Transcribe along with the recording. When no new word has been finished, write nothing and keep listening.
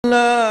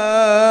لا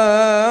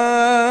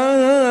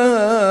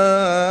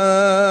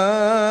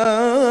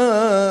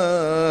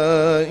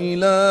إله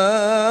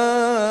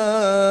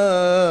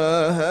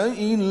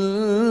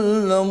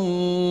إلا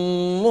الله.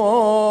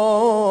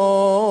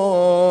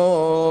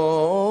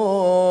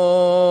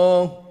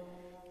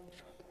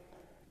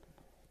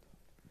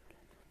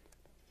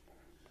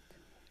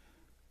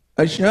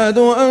 أشهد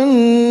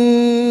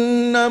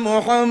أن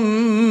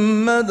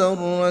محمد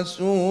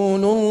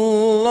رسول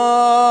الله.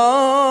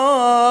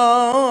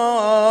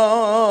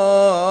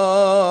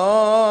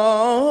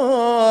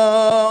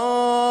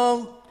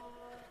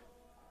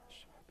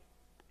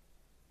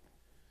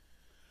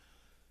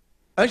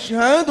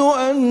 أشهد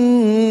أن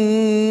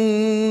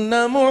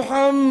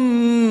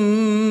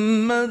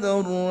محمد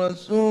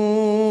رسول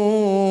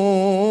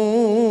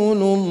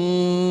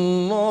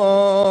الله.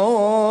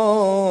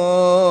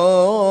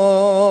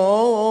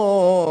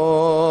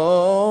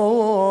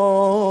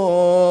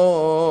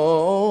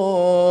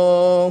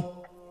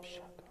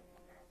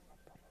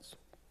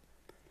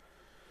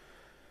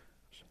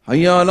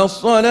 حي على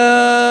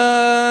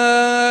الصلاة.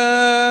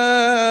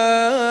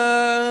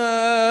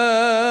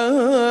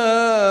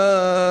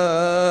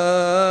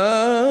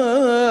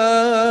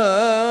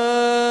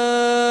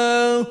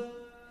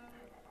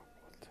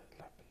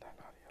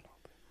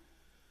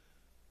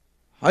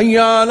 حي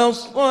على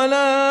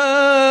الصلاة.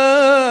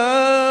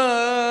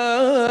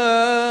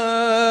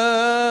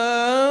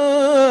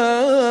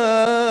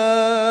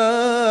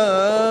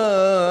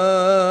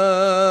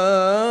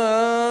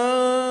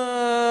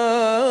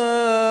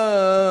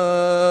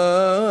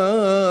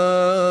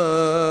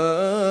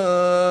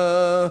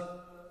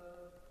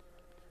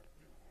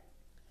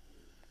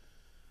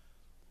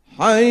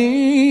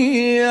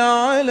 حي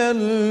على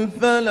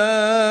الفلاح.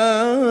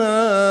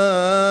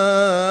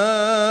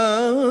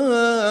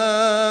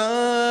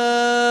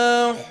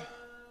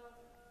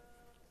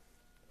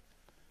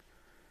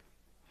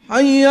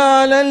 حي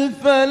على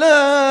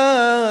الفلاح.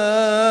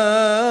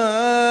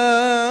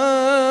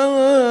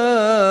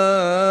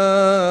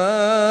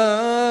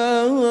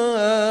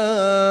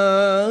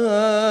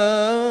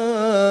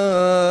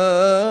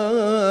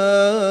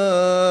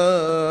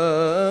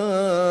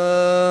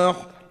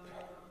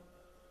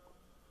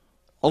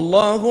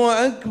 الله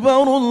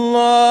أكبر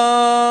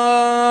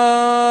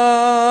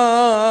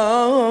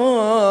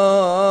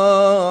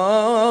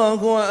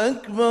الله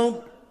أكبر.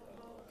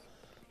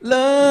 لا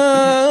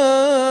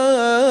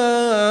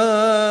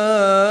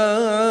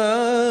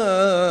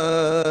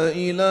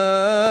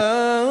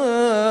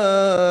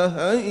إله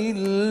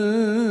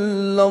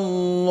إلا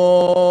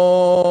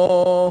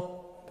الله.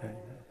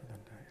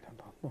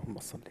 اللهم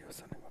صل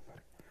وسلم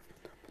وبارك.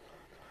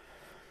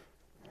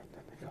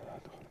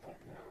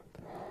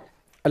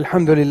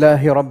 الحمد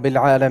لله رب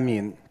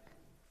العالمين.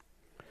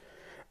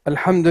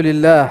 الحمد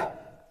لله،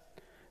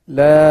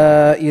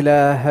 لا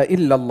إله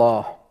إلا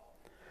الله.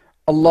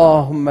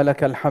 اللهم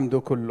لك الحمد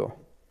كله،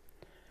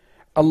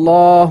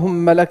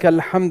 اللهم لك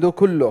الحمد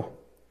كله،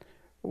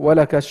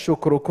 ولك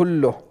الشكر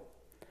كله.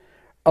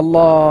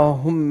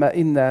 اللهم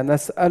إنا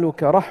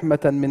نسألك رحمة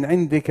من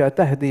عندك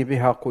تهدي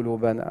بها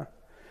قلوبنا،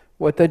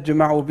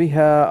 وتجمع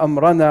بها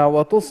أمرنا،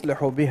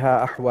 وتصلح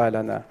بها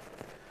أحوالنا.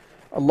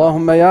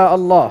 اللهم يا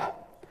الله،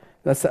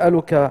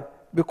 نسألك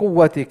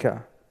بقوتك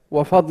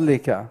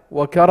وفضلك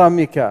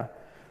وكرمك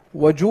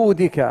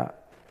وجودك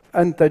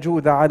أن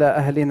تجود على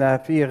أهلنا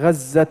في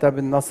غزة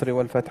بالنصر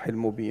والفتح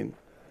المبين،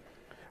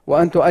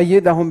 وأن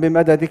تؤيدهم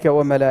بمددك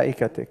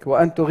وملائكتك،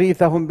 وأن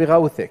تغيثهم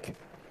بغوثك.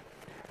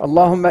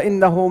 اللهم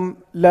إنهم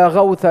لا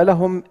غوث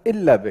لهم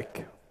إلا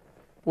بك،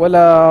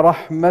 ولا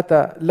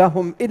رحمة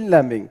لهم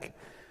إلا منك.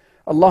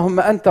 اللهم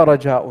أنت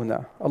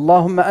رجاؤنا،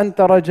 اللهم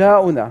أنت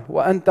رجاؤنا،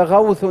 وأنت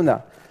غوثنا،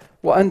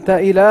 وأنت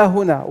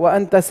إلهنا،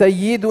 وأنت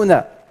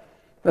سيدنا.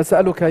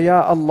 نسألك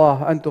يا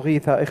الله أن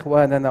تغيث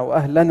إخواننا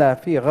وأهلنا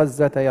في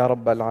غزة يا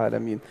رب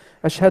العالمين.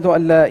 أشهد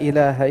أن لا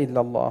إله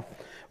إلا الله،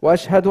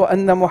 وأشهد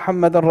أن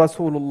محمد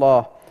رسول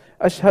الله.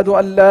 أشهد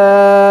أن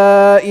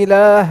لا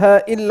إله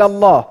إلا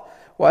الله،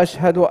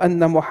 وأشهد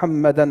أن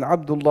محمدا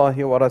عبد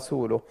الله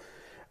ورسوله.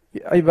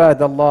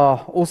 عباد الله،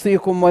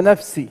 أوصيكم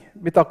ونفسي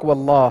بتقوى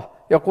الله.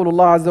 يقول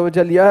الله عز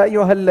وجل: يا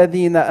أيها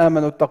الذين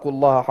آمنوا اتقوا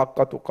الله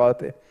حق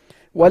تقاته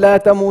ولا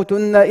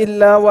تموتن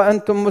إلا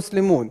وأنتم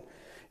مسلمون.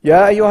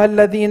 يا أيها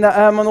الذين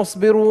آمنوا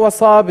اصبروا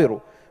وصابروا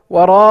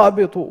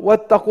ورابطوا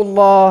واتقوا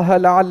الله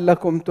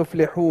لعلكم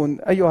تفلحون.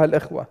 أيها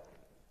الإخوة،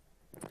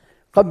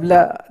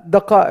 قبل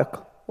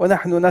دقائق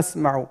ونحن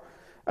نسمع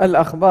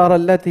الأخبار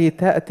التي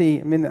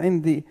تأتي من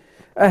عند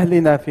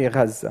أهلنا في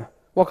غزة،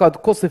 وقد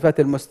قصفت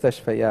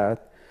المستشفيات،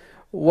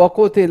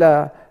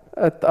 وقتل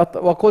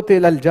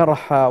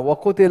الجرحى،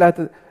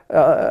 وقتلت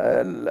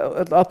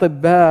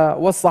الأطباء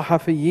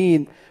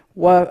والصحفيين،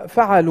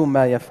 وفعلوا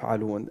ما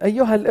يفعلون.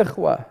 أيها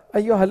الإخوة،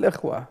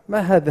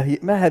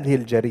 ما هذه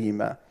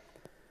الجريمة؟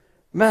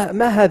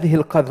 ما هذه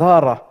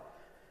القذارة؟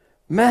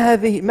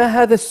 ما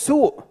هذا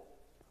السوء؟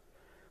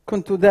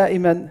 كنت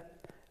دائما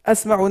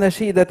أسمع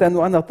نشيدة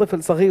وأنا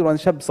طفل صغير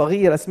وشاب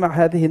صغير، أسمع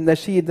هذه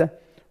النشيدة،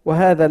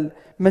 وهذا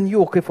من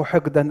يوقف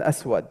حقدا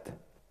أسود.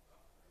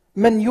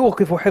 من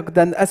يوقف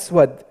حقدا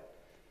أسود،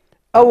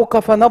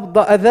 أوقف نبض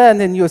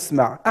أذان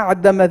يسمع،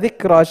 أعدم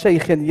ذكرى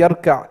شيخ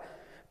يركع،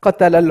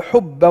 قتل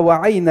الحب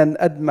وعينا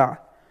أدمع،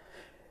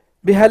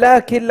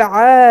 بهلاك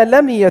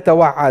العالم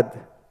يتوعد.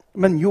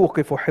 من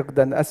يوقف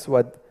حقدا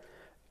أسود،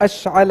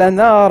 أشعل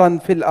نارا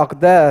في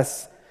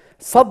الأقداس،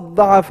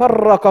 صدع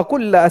فرق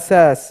كل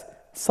أساس،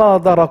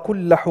 صادر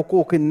كل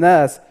حقوق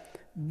الناس،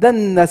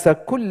 دنس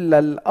كل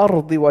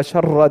الأرض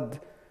وشرد.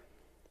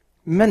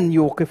 من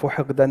يوقف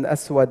حقدا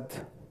أسود،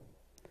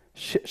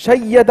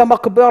 شيد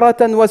مقبرة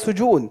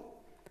وسجون،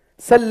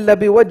 سل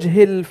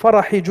بوجه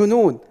الفرح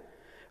جنون،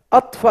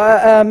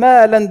 أطفأ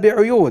آمالا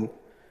بعيون،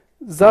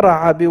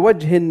 زرع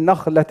بوجه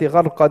النخلة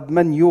غرقد.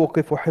 من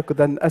يوقف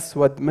حقدا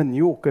أسود،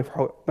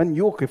 من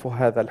يوقف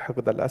هذا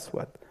الحقد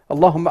الأسود.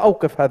 اللهم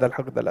أوقف هذا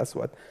الحقد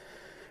الأسود.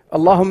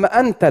 اللهم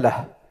أنت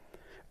له،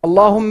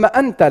 اللهم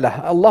أنت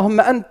له،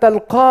 اللهم أنت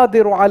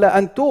القادر على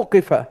أن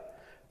توقف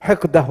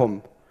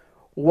حقدهم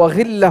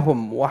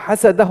وغلهم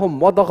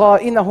وحسدهم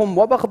وضغائنهم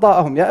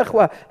وبغضاءهم. يا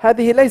إخوة،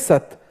 هذه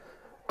ليست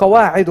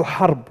قواعد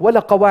حرب ولا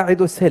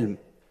قواعد سلم،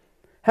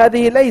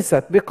 هذه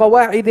ليست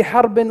بقواعد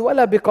حرب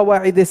ولا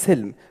بقواعد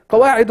سلم.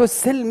 قواعد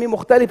السلم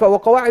مختلفة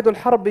وقواعد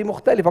الحرب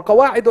مختلفة.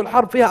 قواعد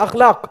الحرب فيها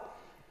أخلاق،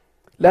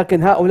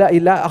 لكن هؤلاء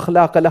لا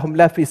أخلاق لهم،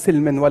 لا في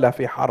سلم ولا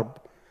في حرب.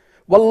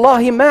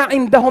 والله ما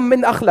عندهم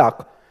من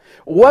أخلاق،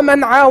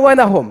 ومن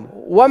عاونهم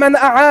ومن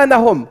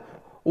أعانهم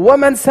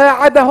ومن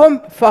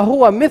ساعدهم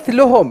فهو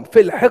مثلهم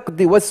في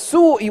الحقد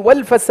والسوء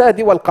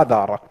والفساد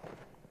والقذارة.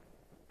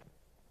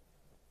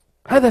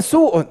 هذا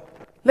سوء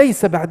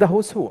ليس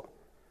بعده سوء.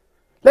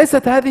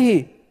 ليست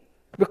هذه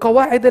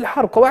بقواعد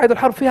الحرب. قواعد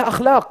الحرب فيها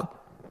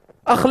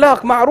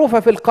أخلاق معروفة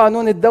في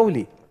القانون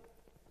الدولي.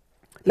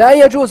 لا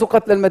يجوز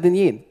قتل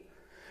المدنيين،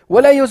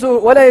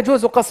 ولا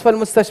يجوز قصف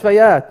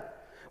المستشفيات،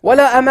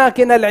 ولا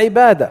أماكن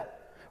العبادة،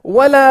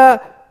 ولا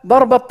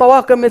ضرب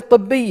الطواقم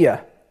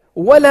الطبية،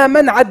 ولا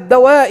منع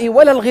الدواء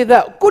ولا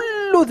الغذاء.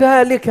 كل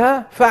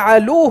ذلك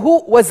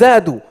فعلوه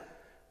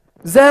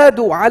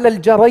زادوا على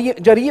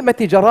الجريمة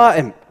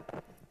جرائم.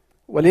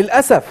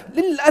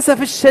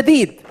 للأسف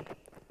الشديد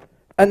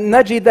أن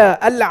نجد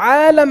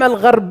العالم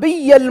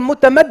الغربي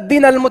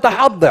المتمدن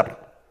المتحضر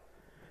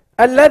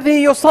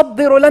الذي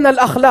يصدر لنا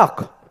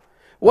الأخلاق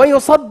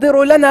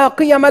ويصدر لنا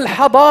قيم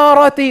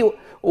الحضارة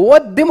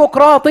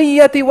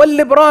والديمقراطية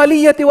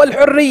والليبرالية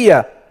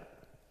والحرية،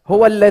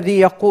 هو الذي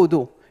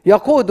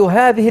يقود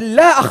هذه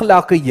اللا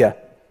أخلاقية.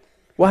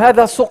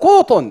 وهذا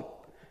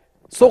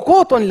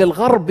سقوط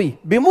للغرب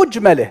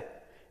بمجمله،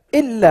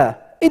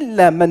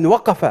 إلا من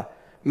وقف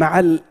مع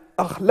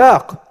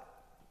الأخلاق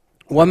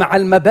ومع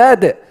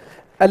المبادئ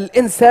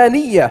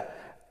الإنسانية.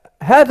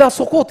 هذا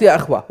سقوط يا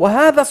أخوة،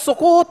 وهذا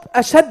السقوط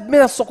أشد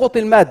من السقوط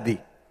المادي.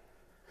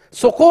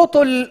 سقوط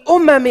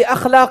الأمم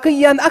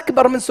أخلاقيا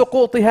أكبر من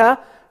سقوطها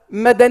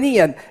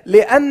مدنيا،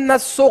 لأن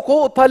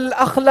السقوط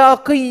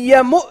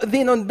الأخلاقي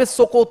مؤذن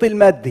بالسقوط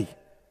المادي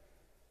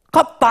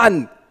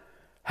قطعا.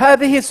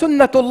 هذه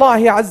سنة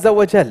الله عز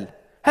وجل،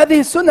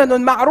 هذه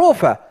سنن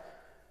معروفة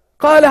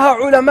قالها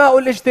علماء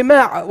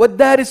الاجتماع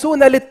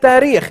والدارسون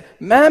للتاريخ.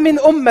 ما من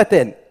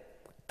أمة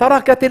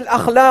تركت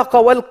الأخلاق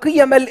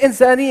والقيم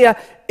الإنسانية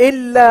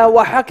إلا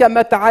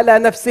وحكمت على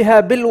نفسها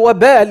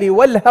بالوبال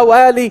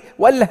والهوال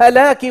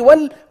والهلاك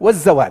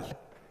والزوال،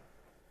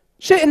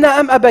 شئنا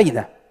أم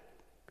أبينا.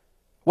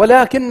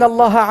 ولكن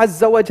الله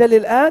عز وجل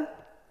الآن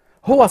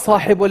هو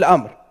صاحب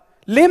الأمر.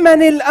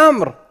 لمن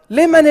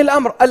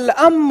الأمر؟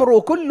 الأمر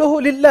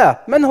كله لله.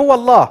 من هو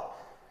الله؟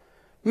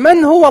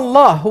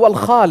 هو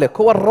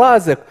الخالق، هو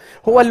الرازق،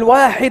 هو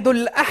الواحد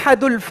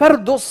الأحد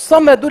الفرد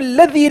الصمد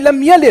الذي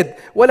لم يلد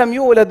ولم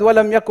يولد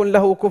ولم يكن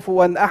له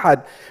كفوا أحد.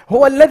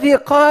 هو الذي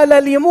قال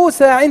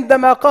لموسى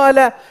عندما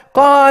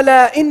قال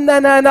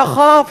إننا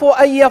نخاف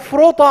أن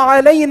يفرط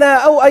علينا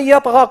أو أن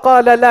يطغى،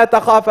 قال لا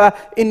تخافا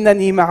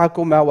إنني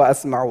معكما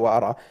وأسمع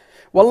وأرى.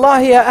 والله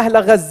يا أهل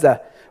غزة،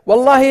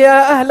 والله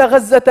يا أهل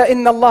غزة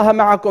إن الله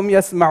معكم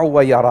يسمع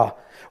ويرى.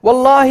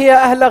 والله يا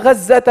أهل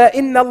غزة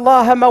إن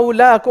الله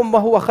مولاكم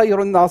وهو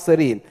خير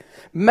الناصرين.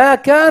 ما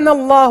كان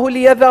الله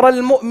ليذر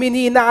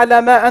المؤمنين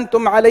على ما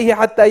أنتم عليه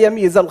حتى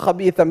يميز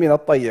الخبيث من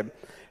الطيب.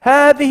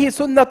 هذه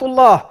سنة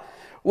الله،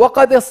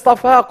 وقد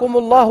اصطفاكم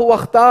الله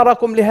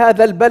واختاركم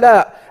لهذا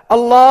البلاء.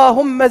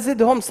 اللهم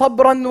زدهم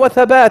صبرا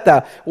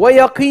وثباتا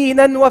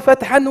ويقينا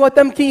وفتحا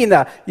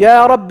وتمكينا.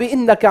 يا رب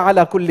إنك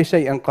على كل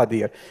شيء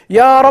قدير،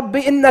 يا رب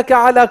إنك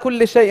على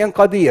كل شيء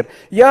قدير.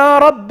 يا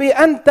رب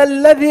أنت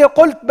الذي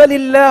قلت بل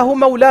الله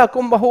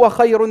مولاكم وهو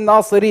خير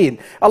الناصرين.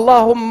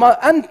 اللهم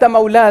أنت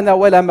مولانا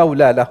ولا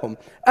مولى لهم،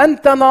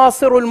 أنت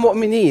ناصر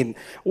المؤمنين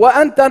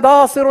وأنت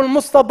ناصر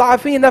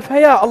المستضعفين،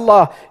 فيا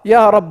الله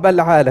يا رب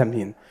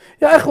العالمين.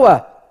 يا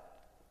إخوة،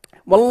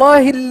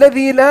 والله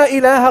الذي لا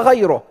إله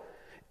غيره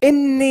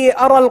إني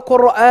أرى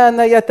القرآن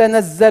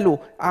يتنزل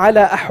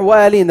على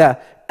أحوالنا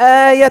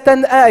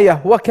آية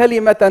آية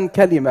وكلمة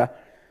كلمة،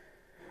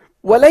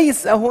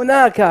 وليس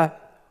هناك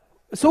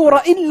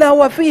سورة إلا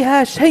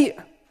وفيها شيء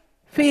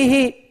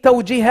فيه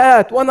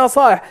توجيهات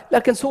ونصائح.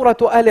 لكن سورة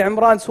آل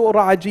عمران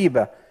سورة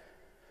عجيبة،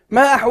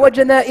 ما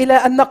أحوجنا إلى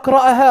أن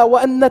نقرأها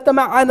وأن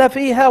نتمعن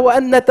فيها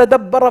وأن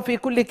نتدبر في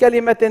كل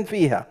كلمة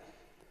فيها.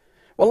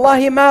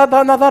 والله ما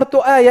نظرت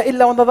آية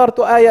إلا ونظرت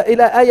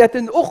إلى آية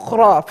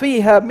أخرى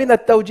فيها من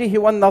التوجيه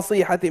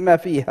والنصيحة ما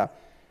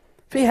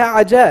فيها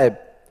عجائب،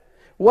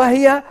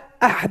 وهي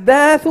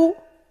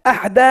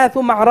أحداث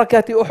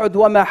معركة أحد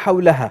وما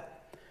حولها،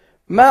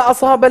 ما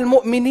أصاب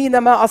المؤمنين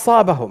ما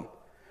أصابهم،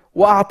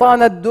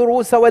 وأعطانا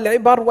الدروس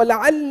والعبر.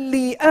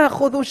 ولعلي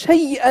آخذ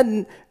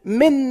شيئا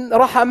من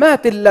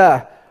رحمات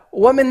الله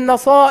ومن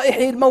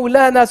نصائح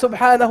مولانا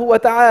سبحانه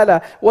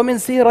وتعالى ومن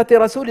سيرة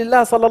رسول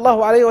الله صلى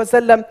الله عليه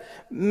وسلم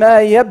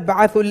ما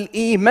يبعث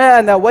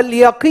الإيمان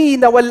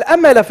واليقين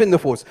والأمل في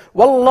النفوس.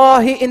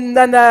 والله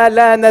إننا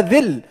لا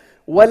نذل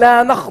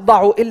ولا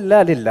نخضع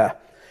إلا لله.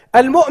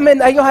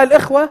 المؤمن أيها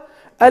الإخوة،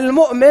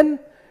 المؤمن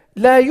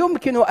لا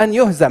يمكن أن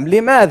يهزم.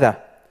 لماذا؟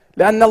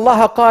 لأن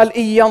الله قال: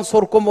 إن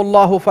ينصركم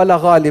الله فلا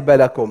غالب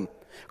لكم،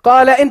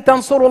 قال: إن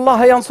تنصروا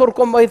الله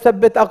ينصركم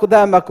ويثبت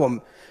أقدامكم.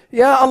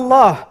 يا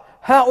الله،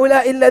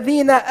 هؤلاء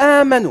الذين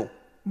آمنوا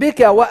بك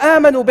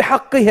وآمنوا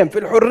بحقهم في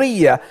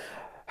الحرية،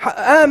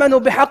 آمنوا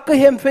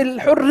بحقهم في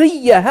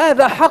الحرية،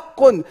 هذا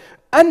حق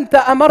أنت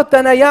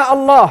أمرتنا يا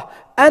الله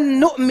أن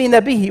نؤمن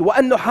به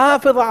وأن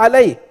نحافظ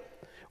عليه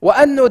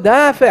وأن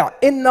ندافع.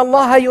 إن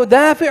الله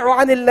يدافع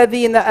عن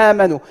الذين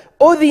آمنوا،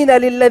 أذن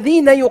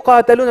للذين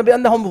يقاتلون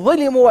بأنهم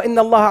ظلموا وإن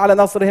الله على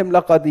نصرهم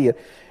لقدير.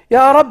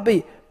 يا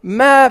ربي،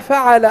 ما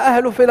فعل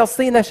أهل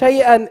فلسطين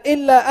شيئا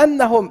إلا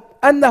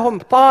أنهم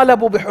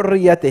طالبوا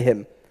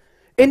بحريتهم.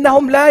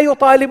 إنهم لا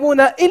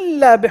يطالبون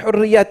إلا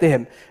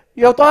بحريتهم،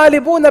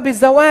 يطالبون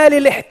بزوال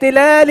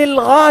الاحتلال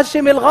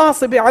الغاشم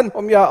الغاصب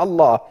عنهم. يا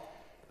الله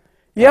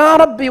يا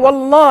ربي،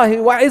 والله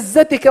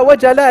وعزتك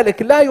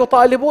وجلالك لا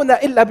يطالبون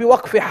إلا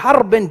بوقف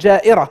حرب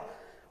جائرة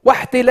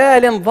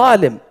واحتلال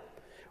ظالم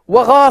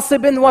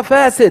وغاصب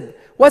وفاسد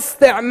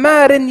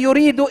واستعمار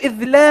يريد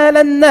إذلال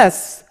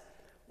الناس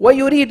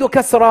ويريد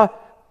كسر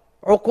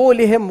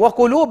عقولهم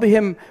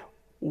وقلوبهم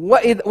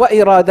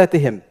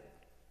وإرادتهم.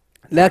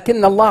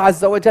 لكن الله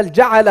عز وجل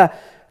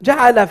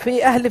جعل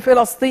في أهل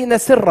فلسطين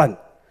سرا،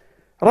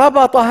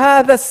 ربط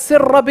هذا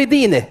السر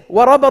بدينه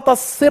وربط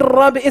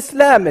السر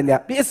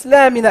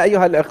بإسلامنا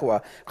أيها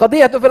الإخوة.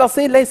 قضية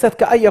فلسطين ليست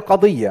كأي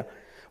قضية،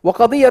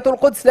 وقضية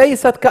القدس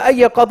ليست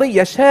كأي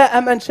قضية.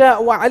 شاء من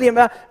شاء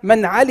وعلم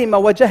من علم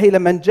وجهل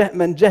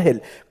من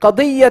جهل.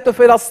 قضية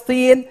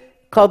فلسطين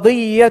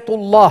قضية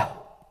الله.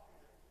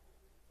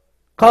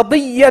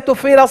 قضية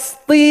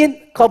فلسطين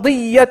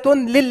قضية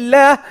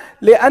لله،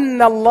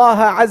 لأن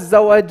الله عز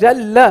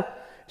وجل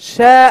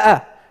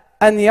شاء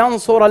أن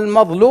ينصر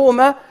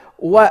المظلوم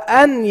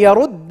وأن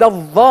يرد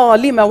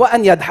الظالم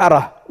وأن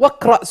يدحره.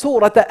 واقرأ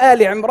سورة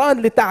آل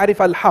عمران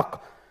لتعرف الحق،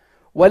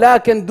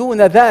 ولكن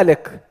دون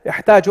ذلك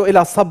يحتاج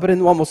إلى صبر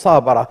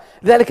ومصابرة.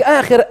 ذلك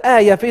آخر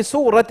آية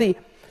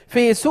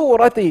في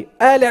سورة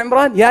آل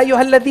عمران: يا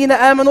أيها الذين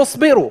آمنوا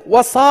اصبروا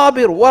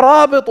وصابروا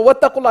ورابطوا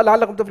واتقوا الله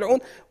لعلكم تفلحون.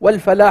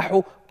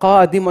 والفلاح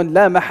قادم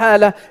لا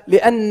محالة،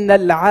 لأن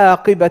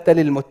العاقبة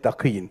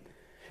للمتقين.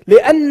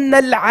 لأن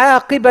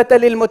العاقبة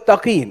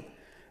للمتقين.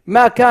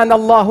 ما كان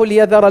الله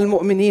ليذر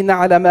المؤمنين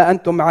على ما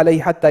أنتم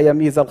عليه حتى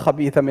يميز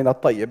الخبيث من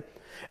الطيب.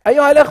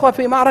 أيها الأخوة،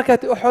 في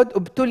معركة أحد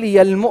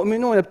ابتلي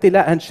المؤمنون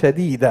ابتلاء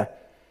شديدا،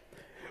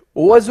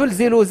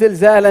 وزلزلوا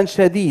زلزالا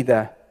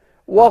شديدا،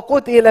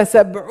 وقتل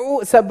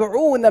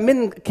 70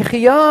 من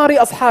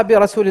خيار أصحاب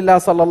رسول الله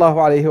صلى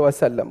الله عليه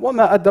وسلم.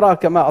 وما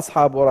أدراك ما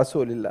أصحاب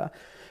رسول الله.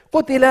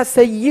 قتل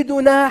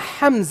سيدنا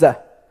حمزة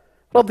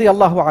رضي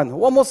الله عنه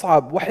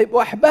ومصعب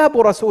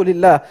وأحباب رسول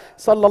الله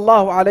صلى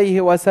الله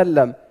عليه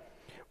وسلم.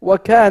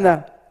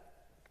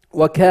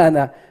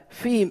 وكان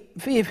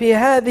في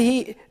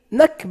هذه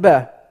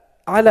نكبة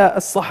على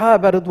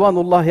الصحابة رضوان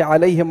الله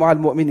عليهم وعلى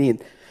المؤمنين.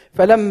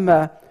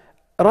 فلما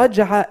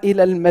رجع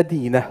إلى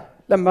المدينة،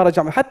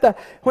 حتى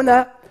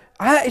هنا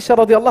عائشة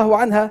رضي الله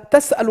عنها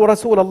تسأل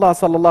رسول الله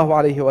صلى الله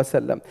عليه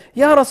وسلم: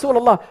 يا رسول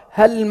الله،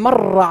 هل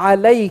مر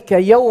عليك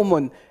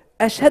يوم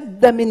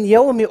أشد من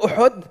يوم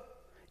أحد؟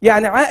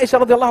 يعني عائشة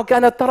رضي الله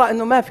كانت ترى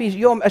أنه ما في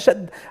يوم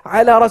أشد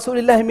على رسول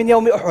الله من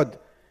يوم أحد،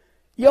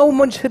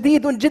 يوم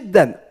شديد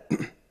جدا.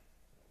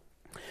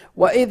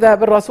 وإذا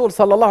بالرسول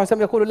صلى الله عليه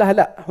وسلم يقول لها: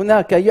 لا،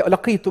 هناك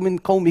لقيت من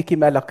قومك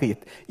ما لقيت.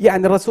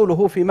 يعني الرسول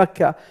هو في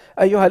مكة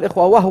أيها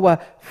الإخوة وهو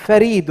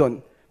فريد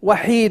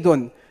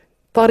وحيد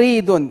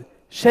طريد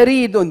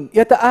شريد،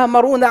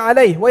 يتآمرون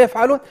عليه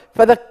ويفعلون،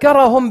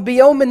 فذكرهم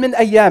بيوم من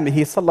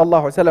أيامه صلى الله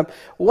عليه وسلم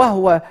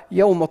وهو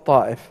يوم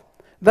الطائف.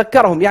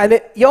 ذكرهم،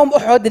 يعني يوم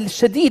أحد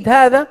الشديد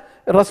هذا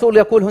الرسول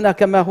يقول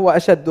هناك ما هو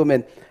أشد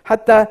منه.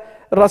 حتى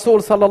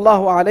الرسول صلى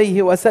الله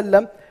عليه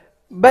وسلم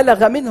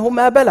بلغ منه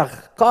ما بلغ،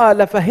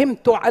 قال: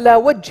 فهمت على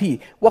وجهي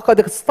وقد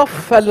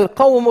اصطف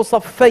القوم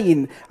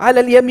صفين على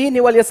اليمين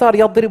واليسار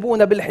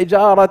يضربون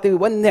بالحجارة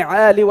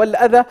والنعال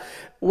والأذى،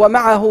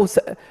 ومعه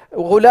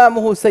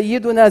غلامه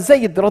سيدنا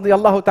زيد رضي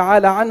الله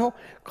تعالى عنه.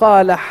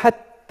 قال: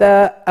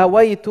 حتى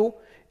أويت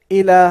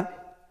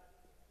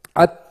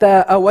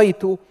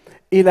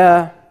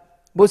إلى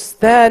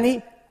بستان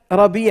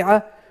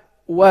ربيعة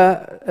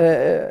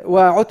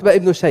وعتبة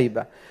ابن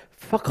شيبة،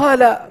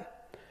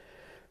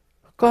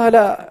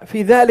 قال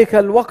في ذلك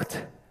الوقت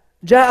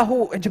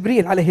جاءه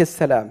جبريل عليه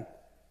السلام: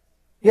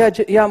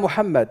 يا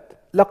محمد،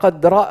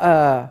 لقد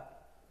رأى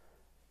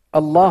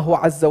الله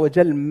عز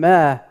وجل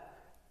ما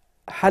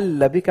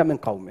حل بك من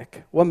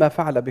قومك وما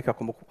فعل بك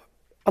قومك.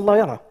 الله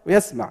يرى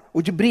ويسمع،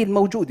 وجبريل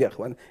موجود يا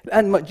أخوان،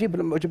 الآن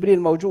جبريل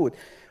موجود،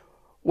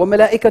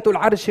 وملائكة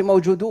العرش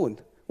موجودون،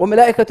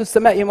 وملائكة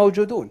السماء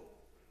موجودون.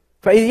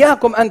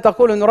 فإياكم أن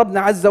تقولوا أن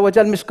ربنا عز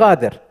وجل مش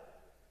قادر.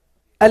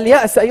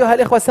 اليأس أيها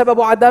الإخوة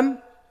سبب عدم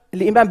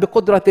الإيمان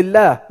بقدرة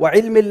الله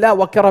وعلم الله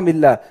وكرم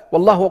الله.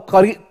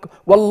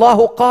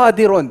 والله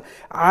قادر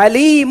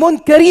عليم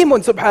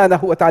كريم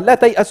سبحانه وتعالى. لا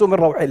تيأسوا من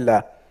روح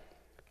الله.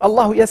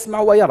 الله يسمع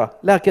ويرى،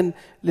 لكن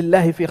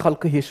لله في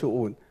خلقه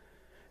شؤون.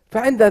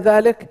 فعند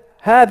ذلك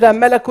هذا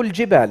ملك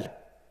الجبال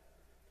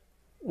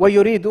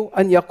ويريد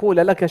أن يقول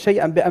لك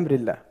شيئا بأمر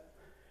الله.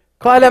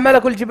 قال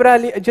ملك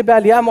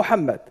الجبال: يا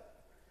محمد،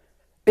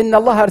 إن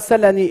الله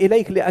أرسلني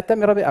إليك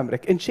لأتمر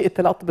بأمرك، إن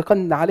شئت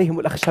لأطبقن عليهم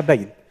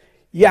الأخشبين.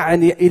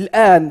 يعني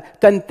الآن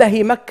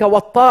تنتهي مكة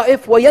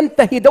والطائف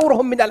وينتهي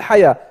دورهم من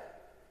الحياة.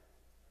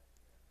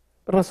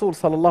 الرسول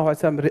صلى الله عليه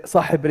وسلم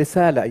صاحب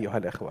رسالة أيها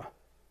الإخوة،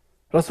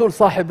 رسول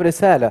صاحب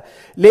رسالة،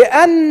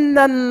 لأن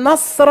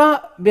النصر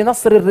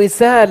بنصر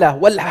الرسالة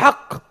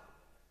والحق،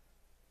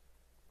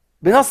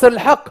 بنصر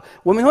الحق.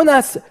 ومن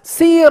هنا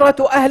سيرة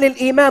أهل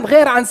الإيمان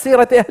غير عن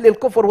سيرة أهل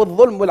الكفر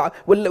والظلم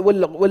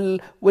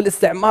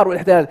والاستعمار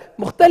والاحتلال،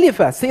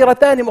 مختلفة،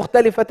 سيرتان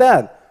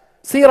مختلفتان.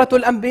 سيرة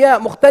الأنبياء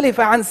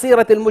مختلفة عن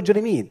سيرة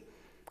المجرمين.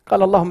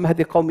 قال: اللهم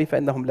اهد قومي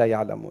فإنهم لا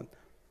يعلمون،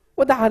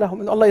 ودعا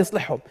لهم أن الله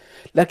يصلحهم.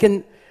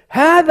 لكن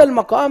هذا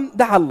المقام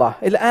دعا الله.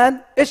 الآن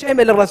إيش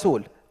عمل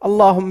الرسول؟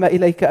 اللهم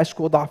إليك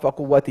أشكو ضعف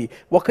قوتي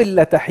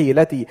وقلة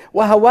حيلتي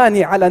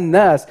وهواني على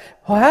الناس.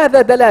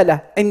 وهذا دلالة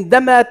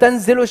عندما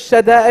تنزل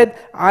الشدائد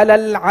على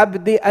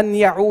العبد أن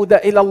يعود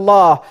إلى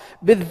الله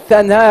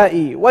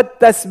بالثناء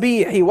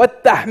والتسبيح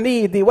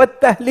والتحميد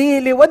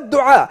والتهليل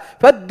والدعاء.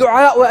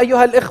 فالدعاء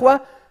أيها الإخوة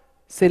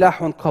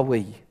سلاح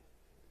قوي،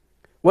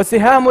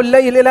 وسهام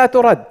الليل لا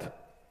ترد،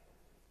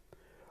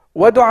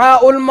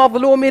 ودعاء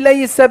المظلوم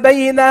ليس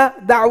بين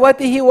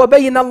دعوته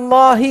وبين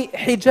الله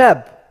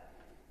حجاب.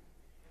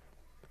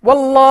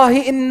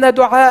 والله إن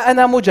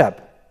دعاءنا مجاب،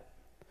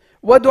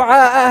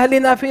 ودعاء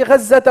أهلنا في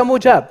غزة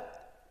مجاب،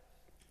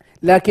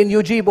 لكن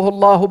يجيبه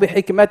الله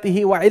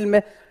بحكمته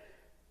وعلمه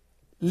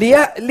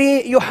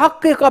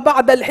ليحقق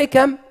بعض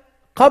الحكم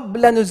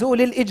قبل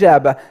نزول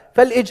الإجابة.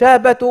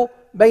 فالإجابة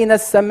بين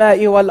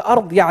السماء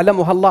والأرض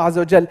يعلمها الله عز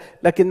وجل،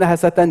 لكنها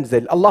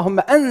ستنزل. اللهم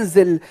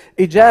أنزل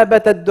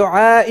إجابة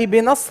الدعاء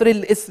بنصر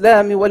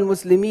الإسلام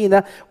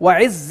والمسلمين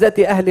وعزة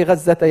أهل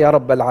غزة يا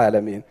رب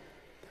العالمين.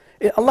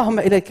 اللهم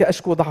إليك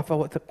أشكو ضعف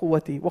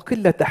قوتي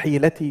وقلة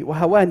حيلتي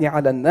وهواني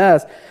على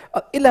الناس.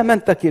 إلى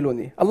من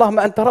تكلني؟ اللهم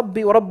أنت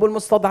ربي ورب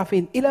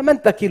المستضعفين، إلى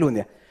من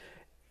تكلني؟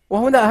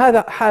 وهنا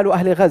هذا حال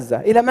أهل غزة.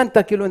 إلى من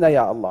تكلنا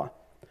يا الله؟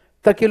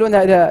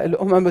 تكلنا إلى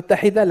الأمم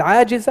المتحدة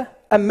العاجزة،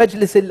 أم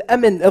مجلس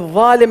الأمن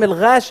الظالم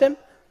الغاشم،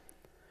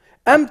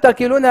 أم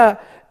تكلنا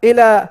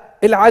إلى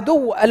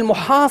العدو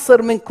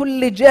المحاصر من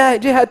كل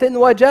جهة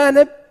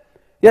وجانب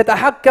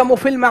يتحكم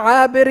في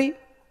المعابر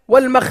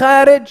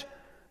والمخارج؟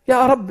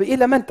 يا رب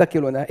إلى من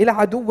تكلنا؟ إلى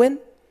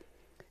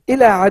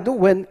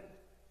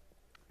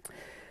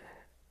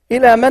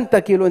من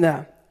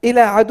تكلنا؟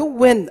 إلى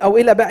عدو أو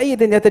إلى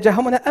بعيد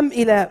يتجهمنا، أم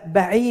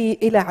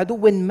إلى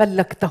عدو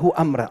ملكته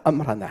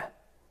أمرنا؟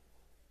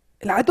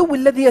 العدو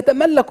الذي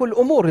يتملك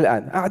الأمور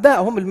الآن،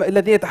 أعداءهم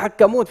الذين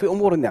يتحكمون في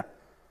أمورنا.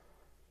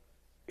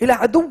 إلى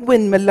عدو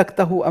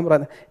ملكته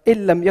أمرنا. إن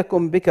لم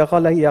يكن بك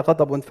علي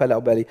غضب فلا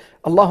أبالي.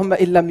 اللهم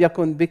إن لم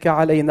يكن بك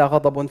علينا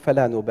غضب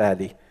فلا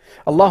نبالي.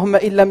 اللهم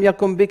إن لم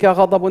يكن بك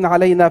غضب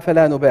علينا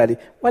فلا نبالي،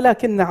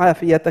 ولكن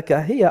عافيتك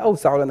هي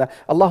أوسع لنا.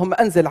 اللهم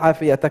أنزل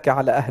عافيتك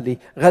على أهل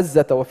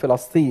غزة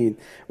وفلسطين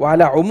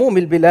وعلى عموم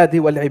البلاد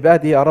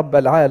والعباد يا رب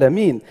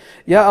العالمين.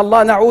 يا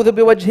الله نعوذ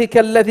بوجهك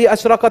الذي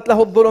أشرقت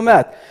له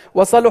الظلمات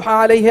وصلح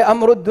عليه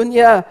أمر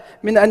الدنيا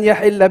من أن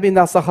يحل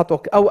بنا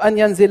سخطك أو أن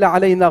ينزل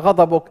علينا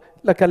غضبك.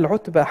 لك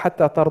العتبى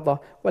حتى ترضى،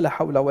 ولا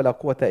حول ولا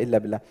قوة إلا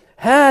بالله.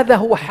 هذا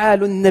هو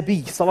حال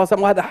النبي صلى الله عليه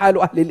وسلم، وهذا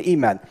حال أهل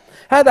الإيمان.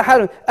 هذا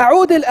حال.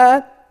 أعود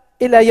الآن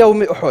إلى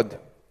يوم أحد.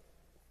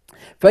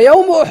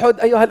 فيوم أحد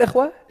أيها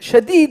الإخوة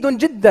شديد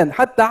جدا،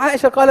 حتى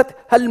عائشة قالت: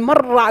 هل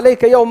مر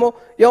عليك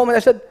يوم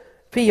أشد؟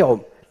 في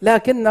يوم.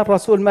 لكن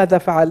الرسول ماذا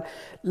فعل؟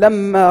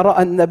 لما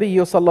رأى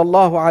النبي صلى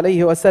الله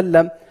عليه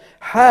وسلم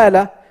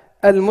حال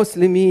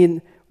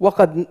المسلمين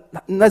وقد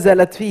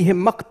نزلت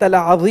فيهم مقتلة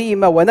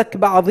عظيمة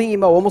ونكبة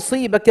عظيمة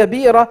ومصيبة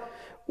كبيرة،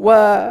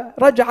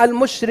 ورجع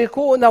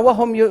المشركون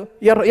وهم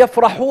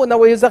يفرحون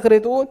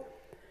ويزغردون،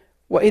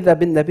 وإذا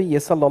بالنبي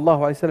صلى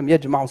الله عليه وسلم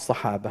يجمع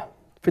الصحابة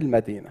في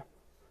المدينة.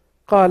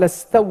 قال: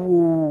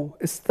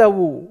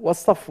 استووا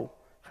واصطفوا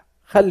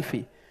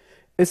خلفي،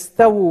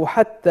 استووا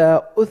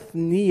حتى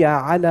أثني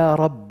على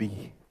ربي.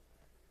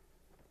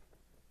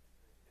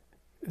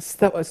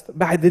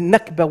 بعد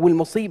النكبة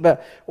والمصيبة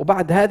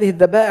وبعد هذه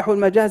الذبائح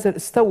والمجازر،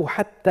 استووا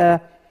حتى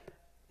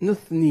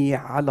نثني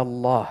على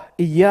الله.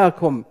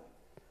 إياكم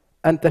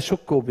أن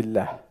تشكوا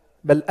بالله،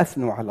 بل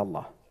أثنوا على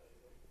الله،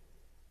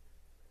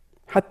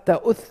 حتى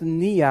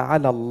أثني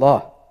على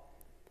الله.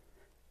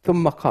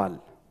 ثم قال: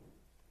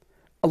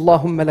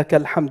 اللهم لك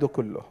الحمد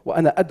كله.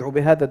 وأنا أدعو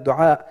بهذا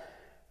الدعاء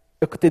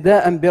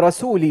اقتداء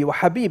برسولي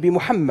وحبيبي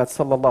محمد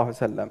صلى الله عليه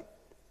وسلم،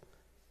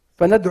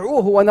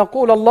 فندعوه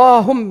ونقول: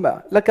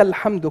 اللهم لك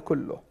الحمد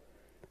كله،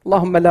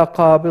 اللهم لا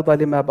قابض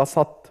لما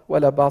بسطت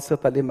ولا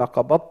باسط لما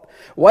قبضت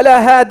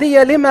ولا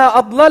هادي لما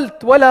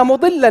أضللت ولا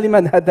مضل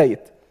لمن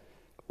هديت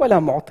ولا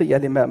معطي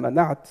لما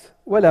منعت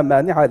ولا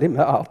مانع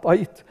لما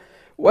أعطيت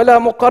ولا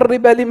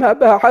مقرب لما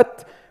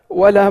باعدت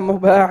ولا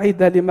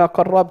مباعد لما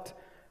قربت.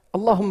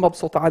 اللهم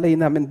ابسط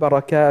علينا من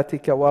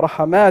بركاتك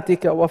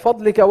ورحماتك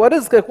وفضلك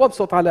ورزقك،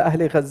 وابسط على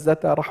أهل غزة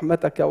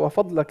رحمتك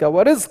وفضلك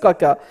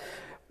ورزقك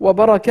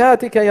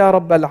وبركاتك يا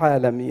رب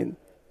العالمين.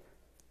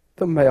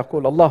 ثم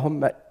يقول: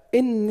 اللهم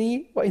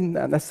إني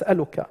وإنا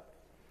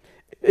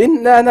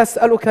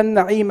نسألك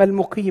النعيم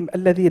المقيم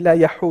الذي لا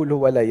يحول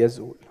ولا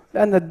يزول،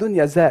 لأن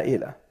الدنيا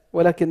زائلة،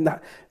 ولكن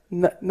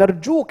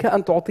نرجوك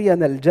أن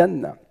تعطينا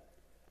الجنة.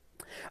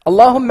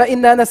 اللهم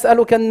إنا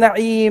نسألك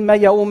النعيم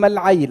يوم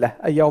العيلة،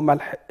 أي يوم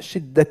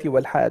الشدة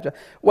والحاجة،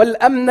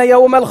 والأمن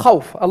يوم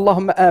الخوف.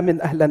 اللهم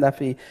آمن أهلنا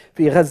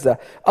في غزة.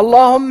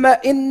 اللهم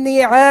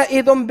إني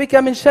عائذ بك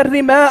من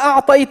شر ما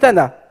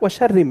أعطيتنا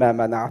وشر ما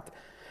منعت.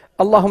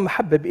 اللهم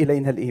حبب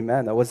إلينا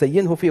الإيمان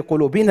وزينه في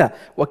قلوبنا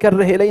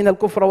وكره إلينا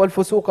الكفر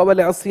والفسوق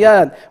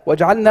والعصيان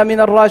واجعلنا من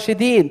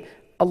الراشدين.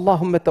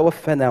 اللهم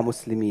توفنا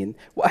مسلمين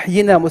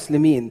وأحينا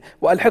مسلمين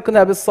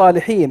وألحقنا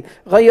بالصالحين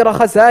غير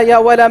خزايا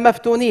ولا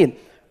مفتونين.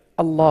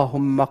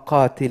 اللهم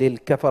قاتل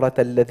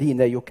الكفرة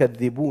الذين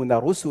يكذبون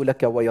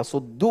رسلك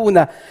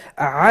ويصدون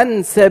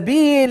عن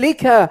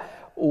سبيلك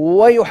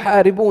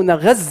ويحاربون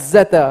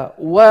غزة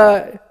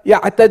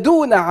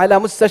ويعتدون على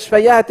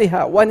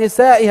مستشفياتها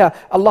ونسائها.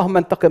 اللهم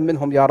انتقم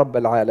منهم يا رب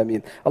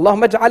العالمين.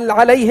 اللهم اجعل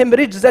عليهم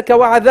رجزك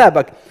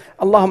وعذابك.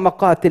 اللهم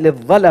قاتل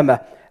الظلمة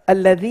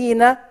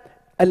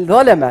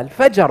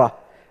الفجرة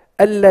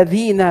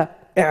الذين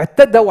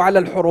اعتدوا على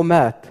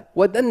الحرمات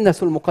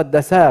ودنسوا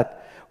المقدسات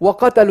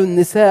وقتلوا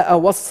النساء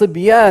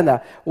والصبيان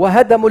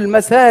وهدموا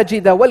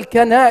المساجد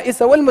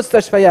والكنائس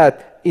والمستشفيات.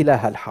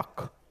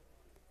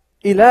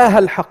 إله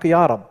الحق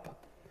يا رب،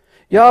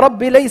 يا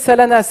رب ليس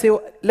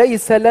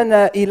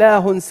لنا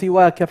إله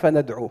سواك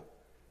فندعوه،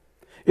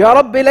 يا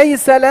رب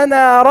ليس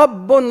لنا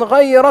رب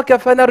غيرك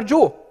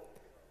فنرجوه.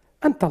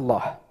 أنت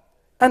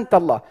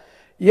الله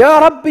يا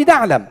رب.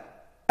 نعلم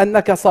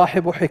أنك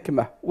صاحب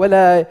حكمة،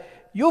 ولا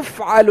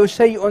يفعل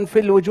شيء في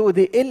الوجود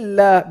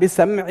إلا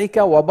بسمعك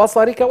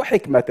وبصرك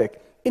وحكمتك.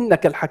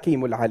 إنك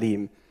الحكيم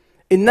العليم،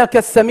 إنك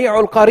السميع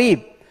القريب.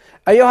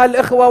 أيها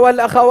الإخوة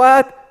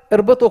والأخوات،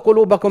 اربطوا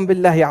قلوبكم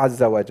بالله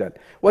عز وجل،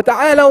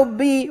 وتعالوا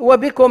بي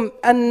وبكم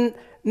أن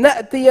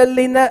نأتي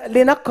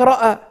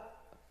لنقرأ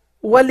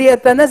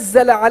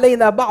وليتنزل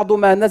علينا بعض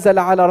ما نزل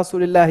على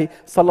رسول الله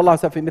صلى الله عليه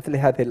وسلم في مثل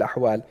هذه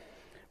الأحوال.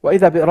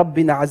 وإذا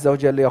بربنا عز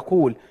وجل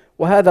يقول: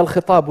 وهذا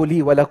الخطاب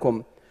لي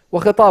ولكم،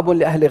 وخطاب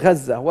لأهل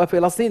غزة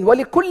وفلسطين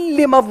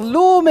ولكل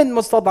مظلوم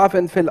مستضعف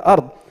في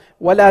الأرض،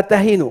 ولا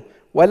تهنوا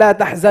ولا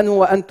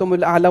تحزنوا وأنتم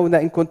الأعلون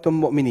إن كنتم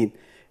مؤمنين.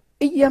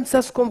 إن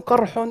يمسسكم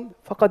قرح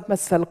فقد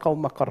مس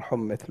القوم قرح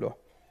مثله،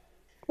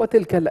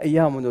 وتلك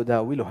الأيام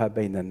نداولها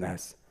بين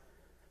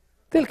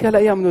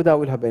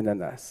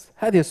الناس.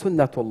 هذه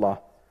سنة الله.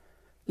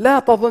 لا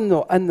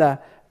تظنوا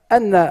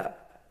أن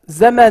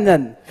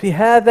زمنا في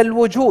هذا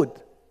الوجود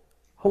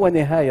هو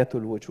نهاية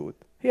الوجود،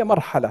 هي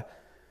مرحلة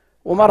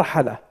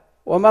ومرحلة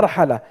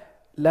ومرحلة،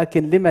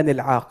 لكن لمن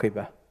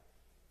العاقبة؟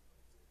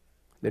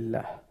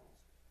 لله،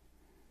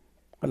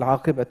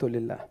 العاقبة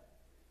لله.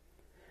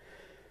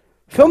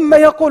 ثم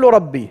يقول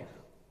ربي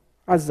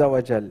عز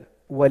وجل: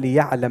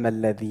 وليعلم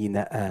الذين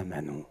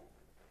آمنوا.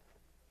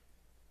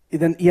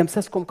 إذن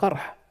يمسسكم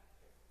قرح،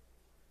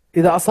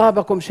 إذا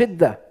أصابكم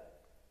شدة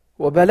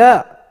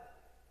وبلاء،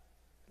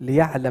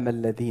 ليعلم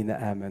الذين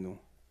آمنوا.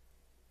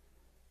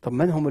 طب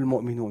من هم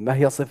المؤمنون؟ ما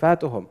هي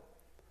صفاتهم؟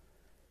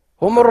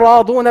 هم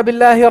الراضون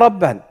بالله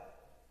ربا،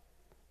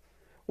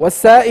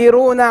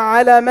 والسائرون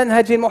على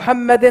منهج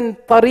محمد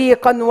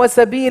طريقا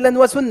وسبيلا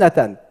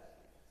وسنة،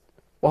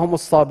 وهم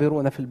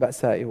الصابرون في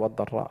البأساء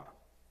والضراء،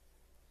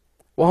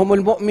 وهم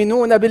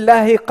المؤمنون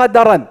بالله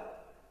قدرا،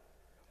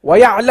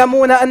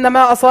 ويعلمون أن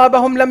ما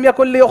أصابهم لم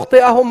يكن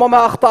ليخطئهم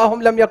وما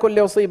أخطأهم لم يكن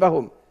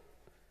ليصيبهم،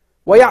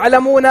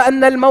 ويعلمون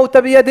أن الموت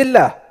بيد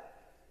الله،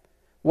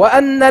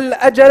 وأن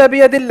الأجل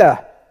بيد الله،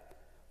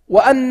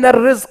 وأن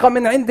الرزق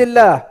من عند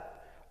الله،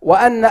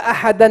 وأن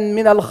أحدا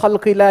من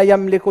الخلق لا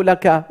يملك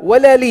لك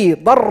ولا لي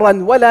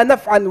ضرا ولا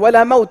نفعا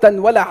ولا موتا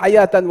ولا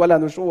حياة ولا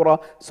نشورا.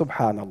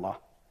 سبحان الله.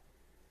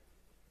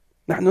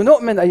 نحن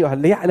نؤمن أيها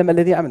ليعلم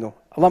الذين آمنوا.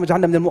 اللهم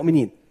اجعلنا من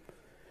المؤمنين،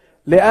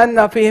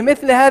 لأن في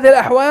مثل هذه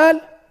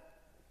الأحوال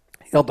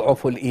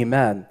يضعف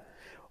الإيمان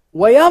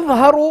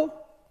ويظهر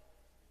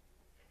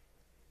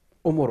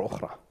أمور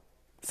أخرى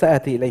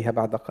سآتي إليها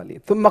بعد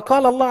قليل. ثم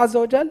قال الله عز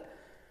وجل: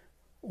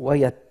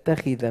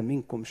 ويتخذ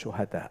منكم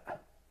شهداء.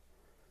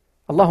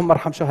 اللهم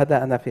ارحم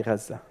شهداءنا في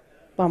غزة،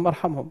 اللهم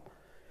ارحمهم.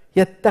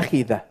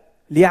 يتخذ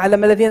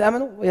ليعلم الذين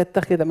آمنوا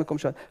ويتخذ منكم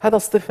شهداء. هذا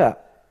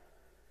اصطفاء.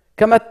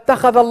 كما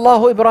اتخذ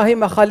الله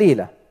إبراهيم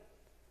خليلا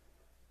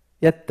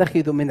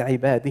يتخذ من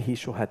عباده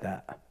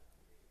شهداء.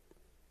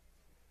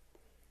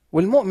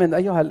 والمؤمن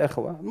أيها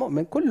الأخوة،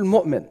 المؤمن كل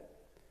مؤمن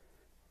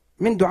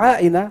من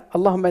دعائنا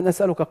اللهم إنا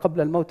نسألك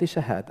قبل الموت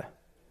شهادة.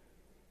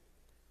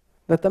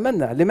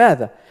 نتمنى.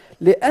 لماذا؟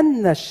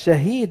 لأن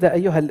الشهيد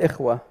أيها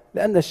الإخوة،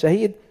 لأن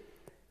الشهيد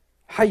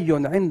حي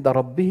عند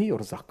ربه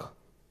يرزق.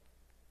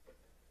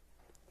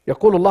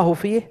 يقول الله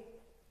فيه: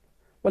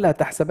 ولا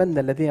تحسبن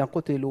الذين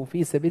قتلوا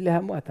في سبيل الله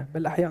أمواتا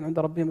بل أحياء عند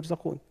ربهم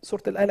يرزقون.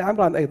 سورة آل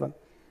عمران أيضا.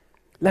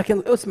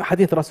 لكن اسمع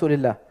حديث رسول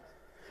الله،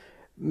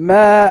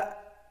 ما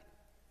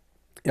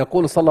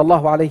يقول صلى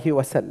الله عليه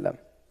وسلم: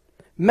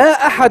 ما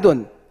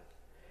أحد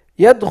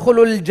يدخل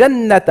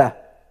الجنة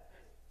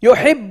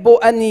يحب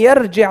أن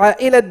يرجع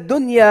إلى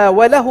الدنيا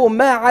وله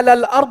ما على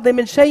الأرض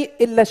من شيء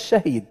إلا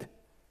الشهيد.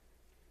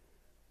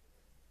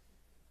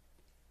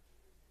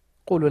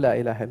 قولوا لا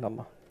إله إلا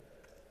الله.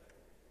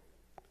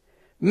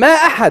 ما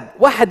أحد،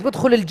 واحد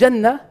بيدخل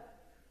الجنة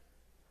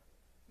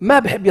ما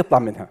بحب يطلع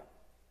منها.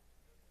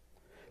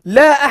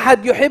 لا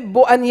أحد يحب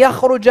أن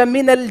يخرج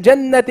من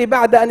الجنة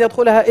بعد أن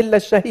يدخلها إلا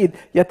الشهيد،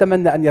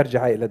 يتمنى أن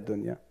يرجع إلى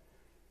الدنيا.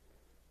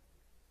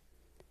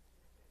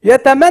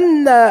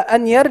 يتمنى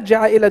أن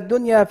يرجع إلى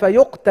الدنيا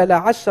فيقتل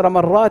 10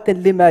 مرات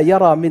لما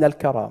يرى من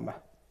الكرامة.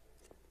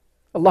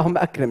 اللهم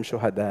أكرم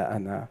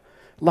شهداءنا،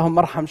 اللهم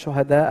ارحم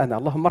شهداءنا،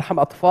 اللهم ارحم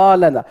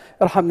أطفالنا،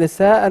 ارحم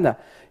نساءنا.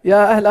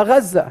 يا أهل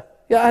غزة،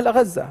 يا أهل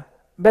غزة،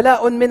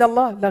 بلاء من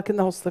الله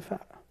لكنه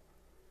اصطفاء.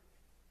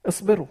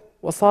 اصبروا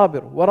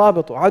وصابروا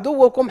ورابطوا.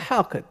 عدوكم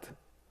حاقد،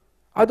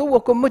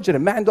 عدوكم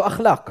مجرم ما عنده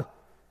أخلاق.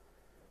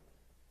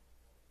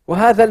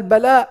 وهذا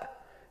البلاء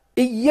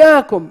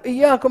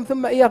إياكم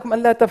ثم إياكم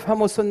أن لا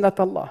تفهموا سنة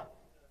الله.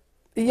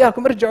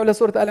 إياكم ارجعوا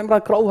لسورة آل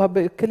عمران اقرأوها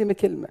بكلمة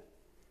كلمة.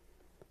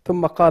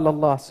 ثم قال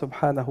الله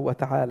سبحانه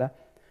وتعالى: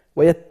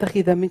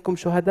 ويتخذ منكم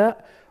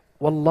شهداء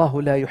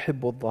والله لا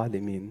يحب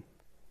الظالمين.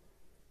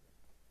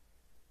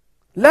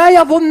 لا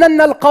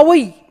يظنن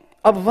القوي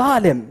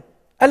الظالم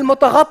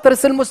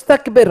المتغطرس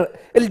المستكبر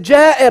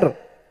الجائر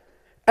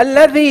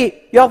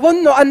الذي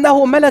يظن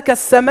أنه ملك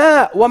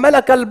السماء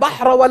وملك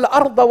البحر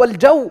والأرض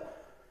والجو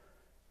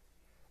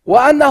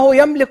وأنه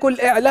يملك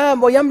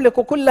الإعلام ويملك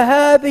كل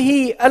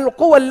هذه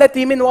القوى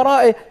التي من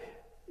ورائه،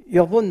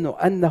 يظن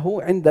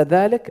أنه عند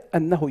ذلك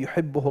أنه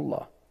يحبه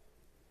الله.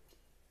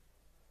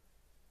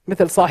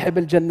 مثل صاحب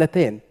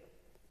الجنتين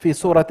في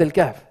سورة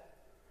الكهف: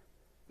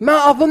 ما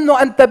أظن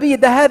أن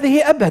تبيد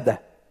هذه أبدا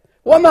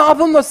وما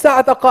أظن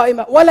الساعة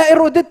قائمة ولئن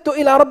رددت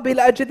إلى ربي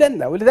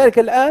لأجدن. ولذلك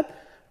الآن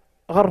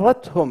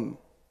غرتهم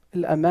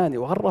الأماني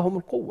وغرهم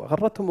القوة،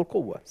 غرتهم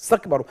القوة،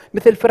 استكبروا.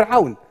 مثل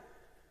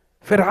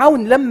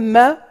فرعون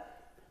لما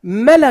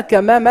ملك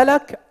ما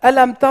ملك: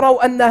 ألم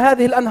تروا أن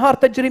هذه الأنهار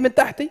تجري من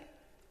تحتي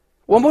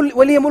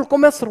ولي ملك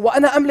مصر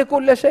وأنا أملك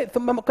كل شيء.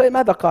 ثم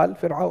ماذا قال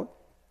فرعون؟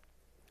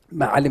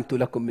 ما علمت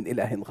لكم من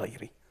إله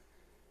غيري.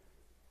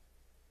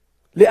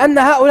 لأن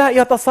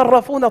هؤلاء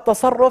يتصرفون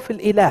تصرف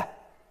الإله.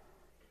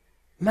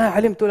 ما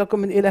علمت لكم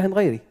من إله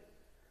غيري.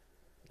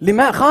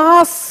 لما؟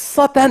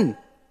 خاصة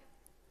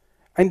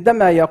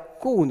عندما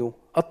يكون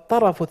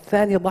الطرف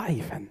الثاني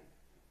ضعيفا.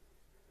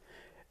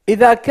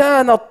 إذا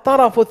كان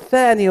الطرف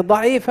الثاني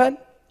ضعيفا،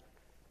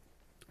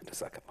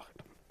 جزاك الله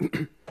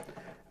خير.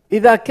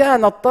 إذا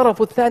كان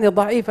الطرف الثاني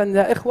ضعيفا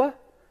يا إخوة،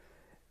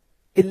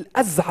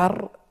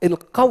 الأزعر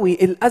القوي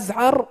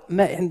الأزعر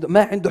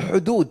ما عنده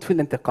حدود في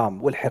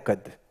الانتقام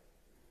والحقد.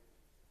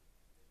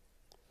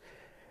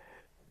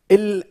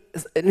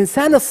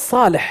 الإنسان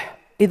الصالح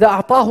إذا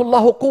أعطاه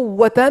الله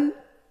قوة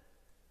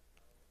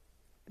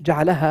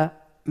جعلها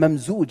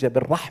ممزوجة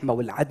بالرحمة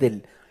والعدل.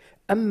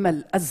 أما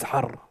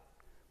الأزعر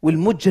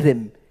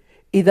والمجرم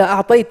إذا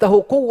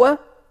أعطيته قوة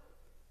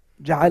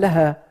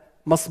جعلها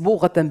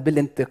مصبوغة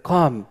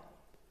بالانتقام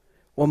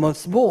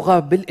ومصبوغة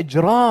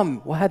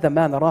بالإجرام، وهذا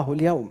ما نراه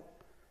اليوم.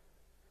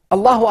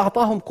 الله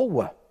أعطاهم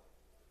قوة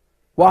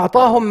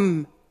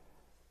وأعطاهم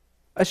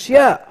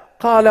أشياء،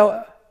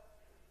 قال: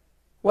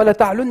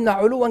 ولتعلن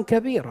علوا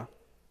كبيرا،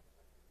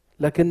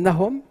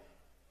 لكنهم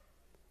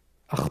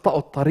أخطأوا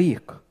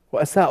الطريق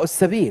وأساءوا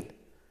السبيل.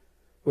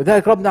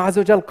 وذلك ربنا عز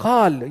وجل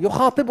قال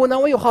يخاطبنا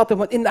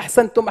ويخاطبهم: إن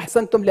أحسنتم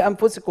أحسنتم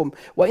لأنفسكم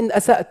وإن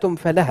أسأتم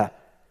فلها.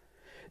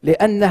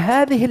 لأن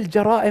هذه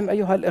الجرائم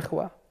أيها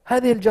الإخوة،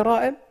 هذه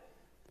الجرائم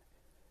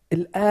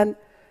الآن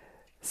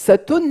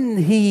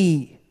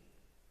ستنهي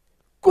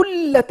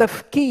كل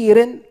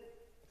تفكير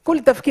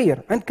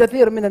عند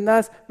كثير من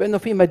الناس بأنه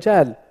في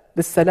مجال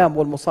للسلام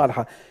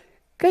والمصالحة.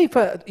 كيف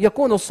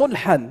يكون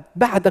صلحا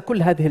بعد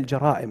كل هذه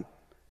الجرائم؟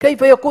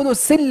 كيف يكون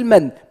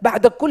سلما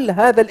بعد كل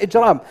هذا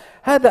الإجرام؟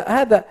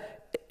 هذا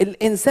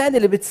الإنسان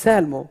اللي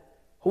بتسالمه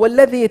هو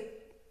الذي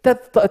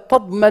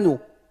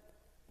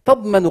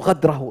تضمن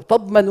غدره،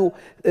 تضمن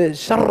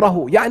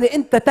شره. يعني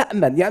أنت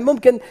تأمن، يعني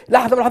ممكن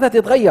لحظة من اللحظات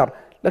يتغير،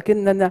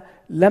 لكننا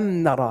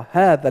لم نرى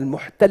هذا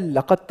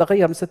المحتل قد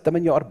تغير من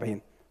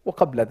 48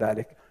 وقبل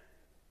ذلك.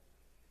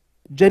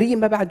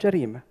 جريمة بعد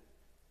جريمة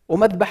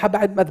ومذبحة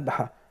بعد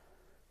مذبحة.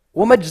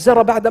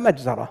 ومجزرة بعد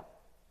مجزرة،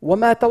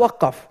 وما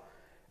توقف.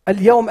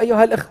 اليوم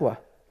أيها الإخوة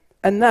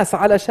الناس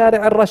على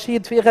شارع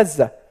الرشيد في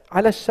غزة،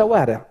 على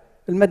الشوارع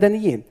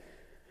المدنيين،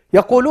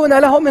 يقولون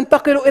لهم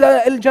انتقلوا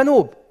إلى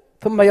الجنوب،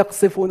 ثم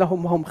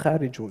يقصفونهم وهم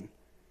خارجون.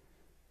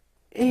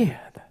 إيه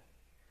هذا؟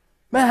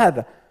 ما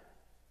هذا؟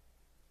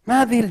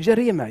 ما هذه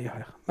الجريمة يا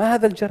أخي؟ ما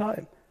هذا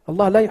الجرائم؟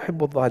 الله لا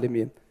يحب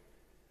الظالمين.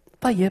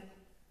 طيب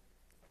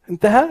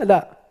انتهى؟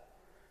 لا.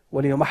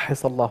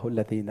 وليمحص الله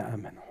الذين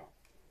آمنوا.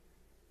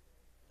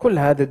 كل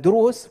هذه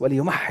الدروس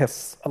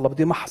وليمحص، الله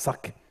بده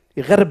يمحصك،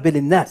 يغربل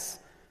الناس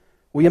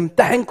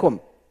ويمتحنكم.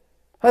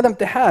 هذا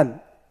امتحان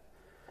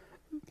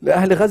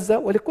لأهل غزة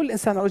ولكل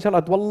إنسان على وجه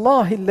الأرض.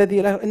 والله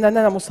الذي لا،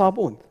 إننا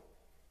مصابون،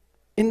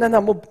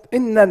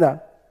 إن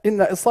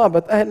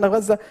إصابة أهل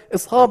غزة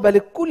إصابة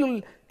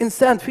لكل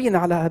إنسان فينا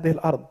على هذه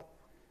الأرض.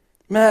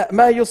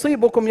 ما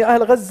يصيبكم يا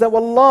أهل غزة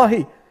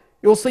والله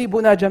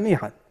يصيبنا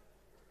جميعا.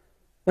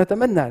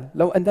 نتمنى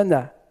لو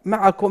أننا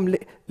معكم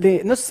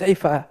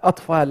لنسعف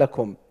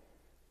أطفالكم،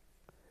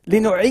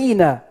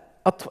 لنعين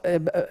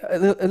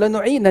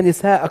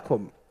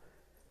نساءكم،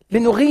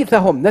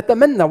 لنغيثهم.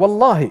 نتمنى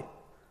والله،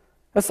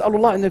 أسأل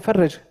الله أن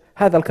يفرج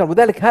هذا الكرب.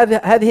 وذلك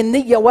هذه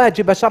النية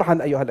واجبة شرعا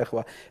أيها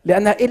الإخوة،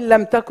 لأنها إن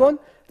لم تكن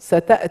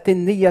ستأتي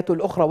النية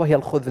الأخرى وهي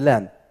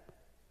الخذلان.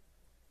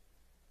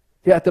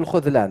 يأتي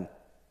الخذلان،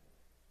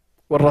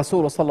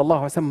 والرسول صلى الله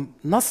عليه وسلم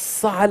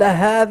نص على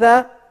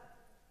هذا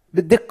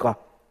بالدقة: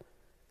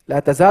 لا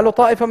تزال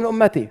طائفة من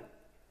أمتي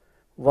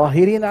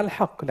ظاهرين على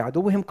الحق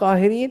لعدوهم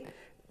قاهرين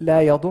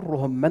لا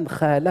يضرهم من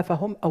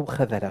خالفهم أو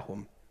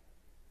خذلهم.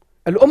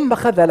 الأمة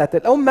خذلت،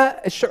 الأمة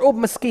الشعوب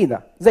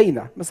مسكينة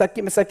زينا،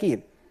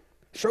 مساكين،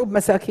 شعوب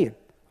مساكين.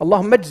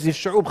 اللهم اجزي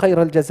الشعوب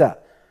خير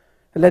الجزاء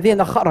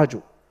الذين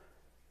خرجوا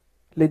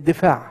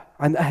للدفاع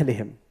عن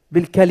أهلهم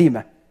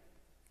بالكلمة،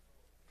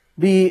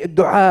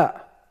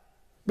 بالدعاء،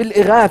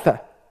 بالإغاثة،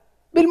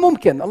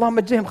 بالممكن. اللهم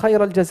اجزيهم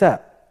خير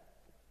الجزاء.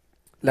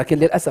 لكن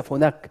للأسف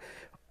هناك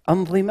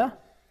أنظمة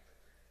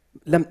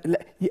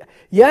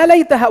يا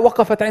ليتها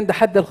وقفت عند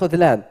حد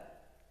الخذلان،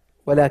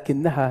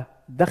 ولكنها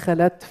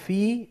دخلت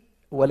في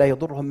ولا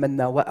يضرهم من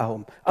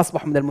ناوأهم،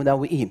 أصبحوا من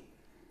المناوئين،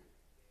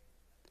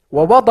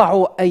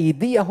 ووضعوا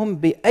أيديهم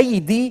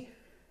بأيدي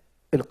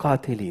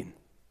القاتلين.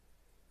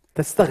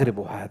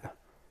 تستغربوا هذا،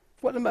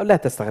 لا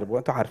تستغربوا،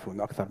 أنتم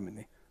عارفون أكثر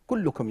مني،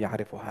 كلكم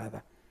يعرف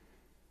هذا.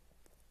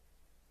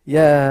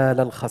 يا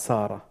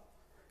للخسارة،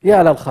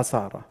 يا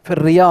للخسارة في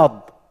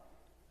الرياض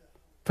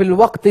في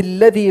الوقت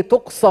الذي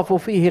تقصف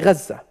فيه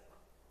غزة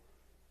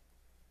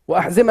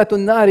وأحزمة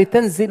النار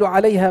تنزل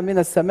عليها من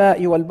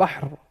السماء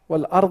والبحر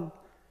والأرض،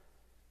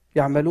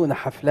 يعملون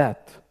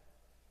حفلات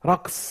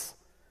رقص،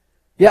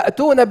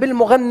 يأتون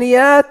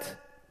بالمغنيات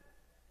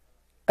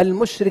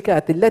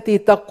المشركات التي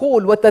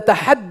تقول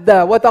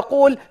وتتحدى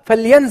وتقول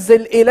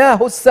فلينزل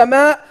إله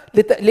السماء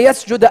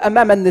ليسجد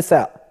أمام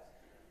النساء،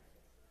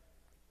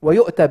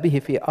 ويؤتى به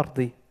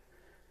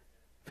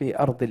في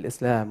أرض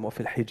الإسلام وفي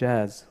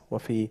الحجاز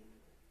وفي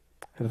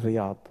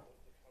الرياض.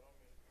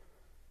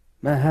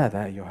 ما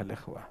هذا أيها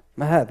الإخوة؟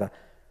 ما هذا؟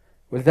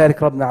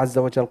 ولذلك ربنا عز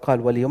وجل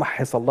قال: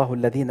 وليمحص الله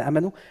الذين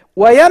آمنوا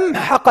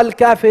ويمحق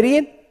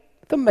الكافرين.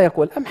 ثم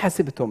يقول: أم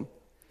حسبتم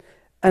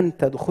أن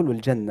تدخلوا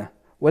الجنة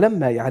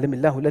ولما يعلم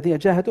الله الذين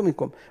جاهدوا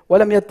منكم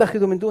ولم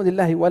يتخذوا من دون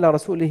الله ولا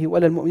رسوله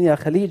ولا المؤمنين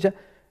خليجة،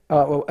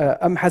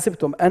 أم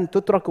حسبتم أن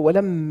تتركوا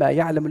ولما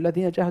يعلم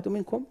الذين جاهدوا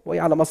منكم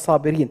ويعلم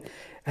الصابرين.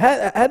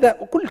 هذا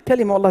كل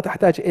كلمة والله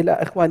تحتاج إلى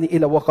إخواني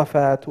إلى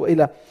وقفات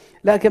وإلى،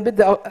 لكن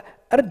بدي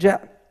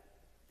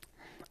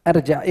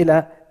أرجع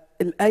إلى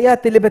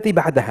الآيات التي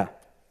بعدها،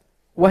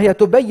 وهي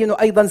تبين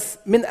أيضا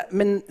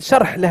من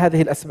شرح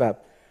لهذه الأسباب.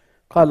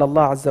 قال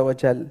الله عز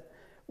وجل: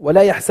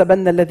 ولا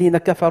يحسبن الذين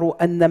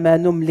كفروا أنما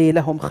نملي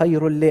لهم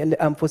خير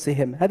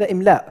لأنفسهم. هذا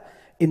إملاء: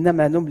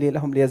 إنما نملي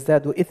لهم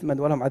ليزدادوا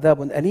إثما ولهم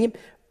عذاب أليم.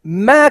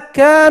 ما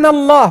كان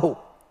الله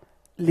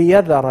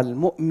ليذر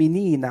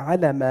المؤمنين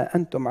على ما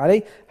أنتم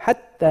عليه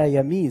حتى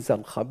يميز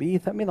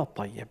الخبيث من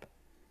الطيب.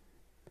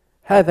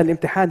 هذا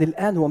الامتحان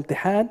الآن هو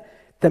امتحان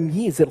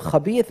تمييز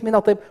الخبيث من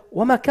الطيب.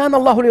 وما كان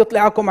الله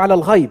ليطلعكم على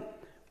الغيب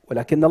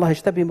ولكن الله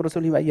يجتبي من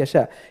رسله من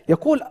يشاء.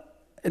 يقول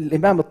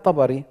الإمام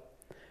الطبري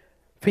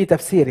في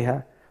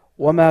تفسيرها: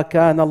 وما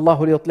كان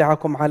الله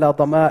ليطلعكم على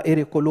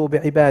ضمائر قلوب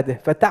عباده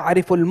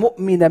فتعرف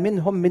المؤمن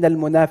منهم من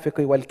المنافق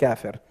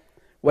والكافر،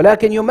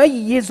 ولكن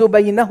يميز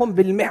بينهم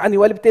بالمحن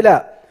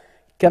والابتلاء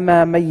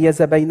كما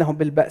ميز بينهم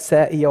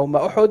بالبأساء يوم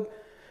أحد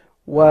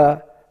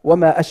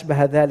وما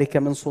أشبه ذلك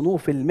من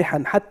صنوف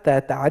المحن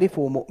حتى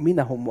تعرفوا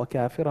مؤمنهم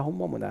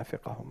وكافرهم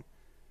ومنافقهم.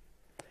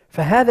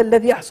 فهذا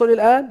الذي يحصل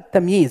الآن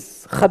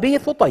تمييز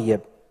خبيث وطيب.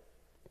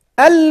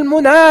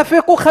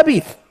 المنافق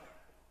خبيث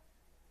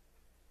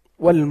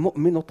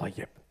والمؤمن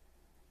طيب.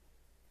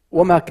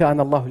 وما كان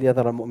الله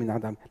ليذر المؤمن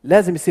عدم،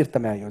 لازم يصير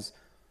تمايز،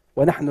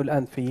 ونحن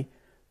الآن في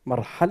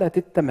مرحلة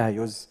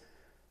التمايز.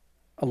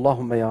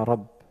 اللهم يا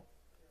رب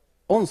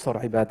انصر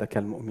عبادك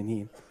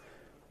المؤمنين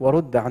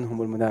ورد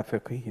عنهم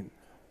المنافقين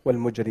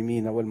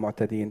والمجرمين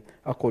والمعتدين.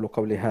 أقول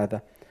قولي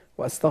هذا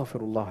وأستغفر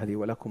الله لي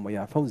ولكم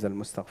ويا فوز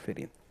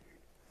المستغفرين.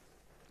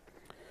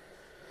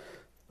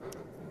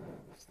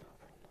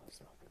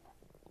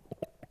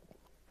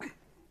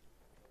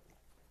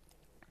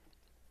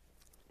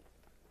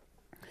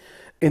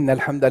 إن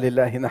الحمد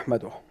لله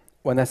نحمده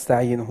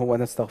ونستعينه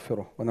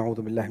ونستغفره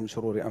ونعوذ بالله من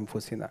شرور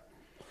أنفسنا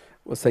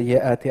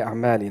وسيئات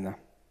أعمالنا.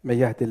 من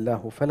يهد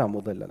الله فلا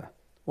مضل له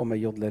ومن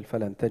يضلل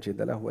فلن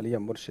تجد له وليا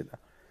مرشدا.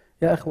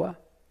 يا إخوة،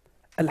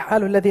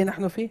 الحال الذي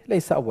نحن فيه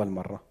ليس أول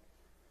مرة.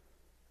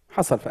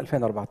 حصل في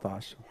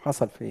 2014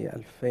 وحصل في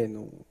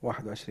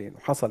 2021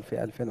 وحصل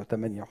في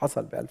 2008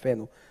 وحصل في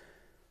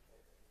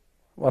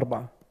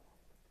 2004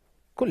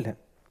 كلهم،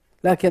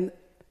 لكن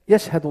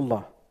يشهد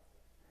الله.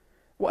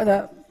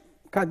 وأنا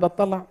قاعد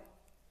بطلع،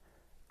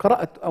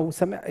 قرأت أو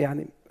سمع،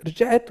 يعني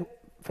رجعت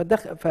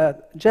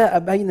فجاء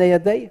بين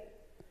يدي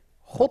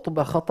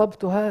خطبة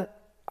خطبتها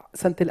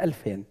سنة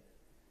 2000.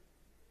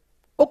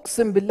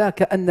 أقسم بالله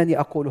كأنني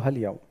أقولها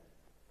اليوم،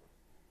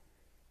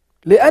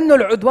 لأن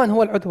العدوان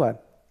هو العدوان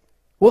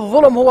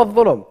والظلم هو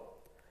الظلم.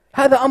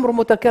 هذا أمر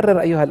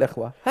متكرر أيها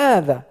الإخوة،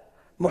 هذا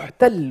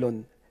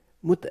محتل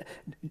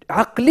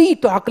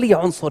عقليته عقلية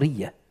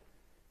عنصرية،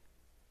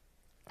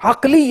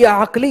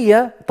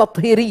 عقلية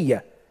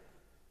تطهيرية.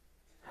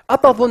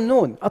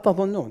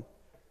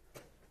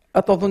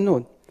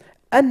 أتظنون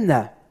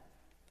أن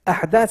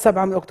أحداث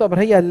 7 من أكتوبر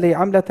هي اللي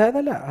عملت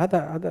هذا؟ لا،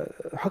 هذا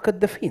حق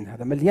الدفين،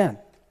 هذا مليان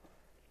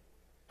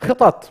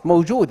خطط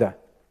موجودة،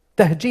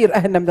 تهجير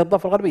أهلنا من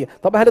الضفة الغربية.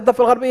 طب أهل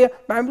الضفة الغربية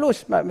ما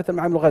عملوش مثل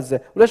ما عملوا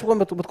غزة، وليش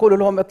بتقولوا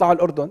لهم اطلعوا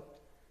الأردن؟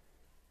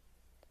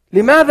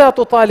 لماذا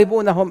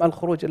تطالبونهم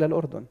الخروج إلى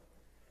الأردن؟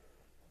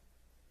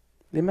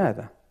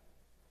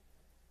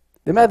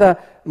 لماذا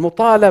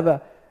المطالبة؟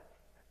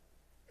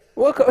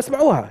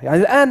 اسمعوها يعني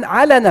الآن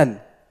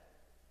علنا،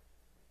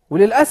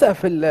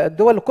 وللأسف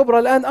الدول الكبرى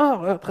الآن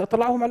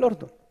طلعوهم على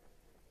الأردن.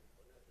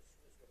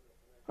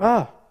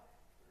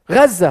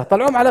 غزة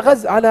طلعوهم على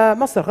غزة، على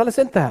مصر، خلص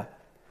انتهى.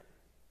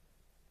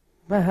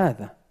 ما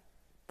هذا؟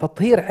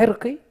 تطهير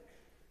عرقي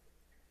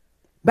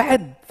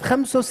بعد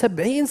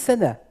 75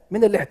 سنة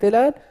من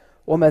الاحتلال،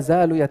 وما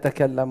زالوا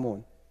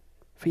يتكلمون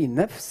في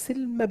نفس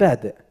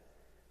المبادئ.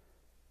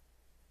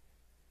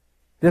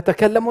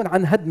 يتكلمون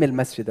عن هدم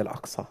المسجد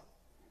الأقصى،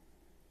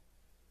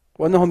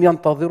 وأنهم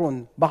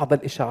ينتظرون بعض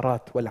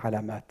الإشارات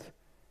والعلامات،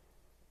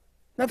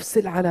 نفس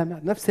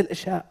العلامات، نفس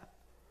الإشاء.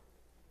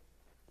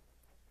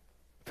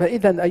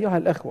 فإذا أيها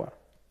الأخوة،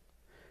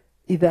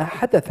 إذا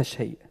حدث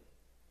شيء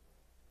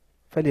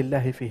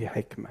فلله فيه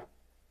حكمة،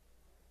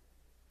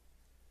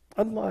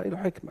 الله له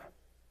حكمة،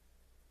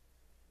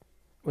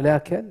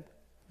 ولكن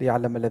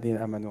ليعلم الذين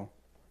آمنوا.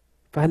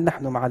 فهل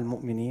نحن مع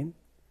المؤمنين؟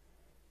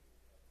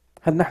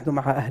 هل نحن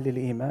مع أهل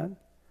الإيمان؟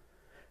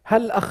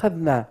 هل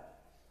أخذنا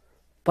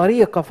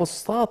طريق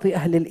فسطاط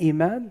أهل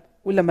الإيمان،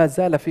 ولا ما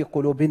زال في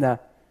قلوبنا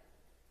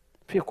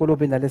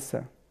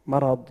لسه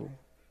مرض،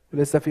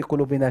 ولسه في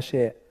قلوبنا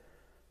شيء؟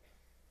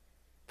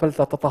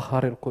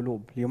 فلتتطهر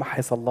القلوب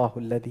ليمحص الله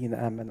الذين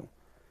آمنوا،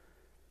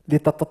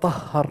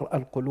 لتتطهر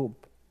القلوب،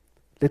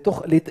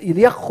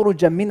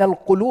 ليخرج من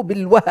القلوب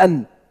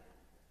الوهن،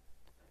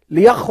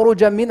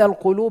 ليخرج من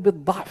القلوب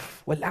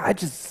الضعف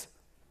والعجز،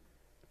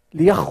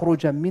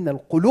 ليخرج من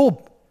القلوب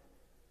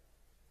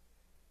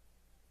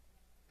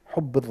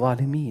حب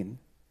الظالمين،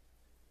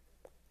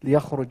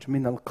 ليخرج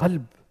من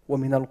القلب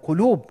ومن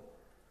القلوب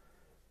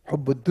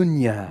حب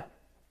الدنيا،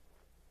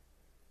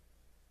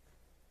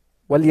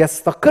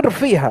 وليستقر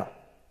فيها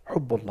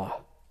حب الله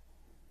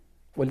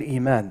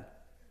والإيمان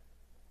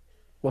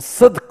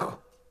والصدق.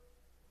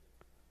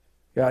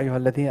 يا أيها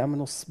الذين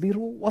آمنوا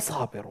اصبروا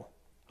وصابروا.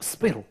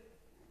 اصبروا،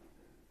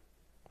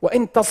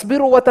 وإن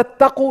تصبروا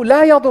وتتقوا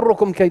لا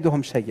يضركم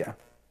كيدهم شيئا.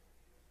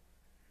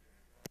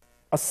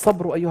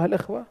 الصبر أيها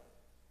الإخوة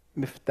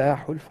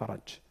مفتاح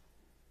الفرج،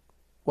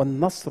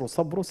 والنصر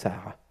صبر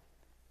ساعة.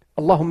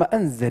 اللهم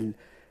أنزل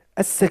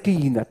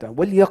السكينة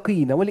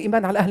واليقين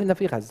والإيمان على أهلنا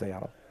في غزة يا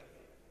رب.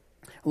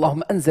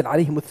 اللهم أنزل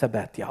عليهم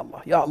الثبات يا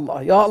الله يا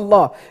الله يا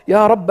الله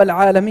يا رب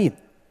العالمين.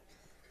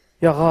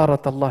 يا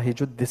غارة الله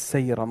جد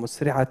السير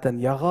مسرعة،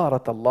 يا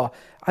غارة الله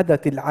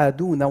عدت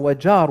العادون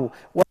وجاروا،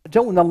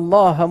 ورجونا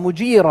الله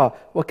مجيرا،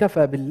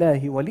 وكفى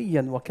بالله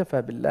وليا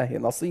وكفى بالله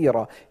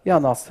نصيرا. يا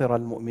ناصر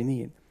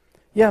المؤمنين،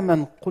 يا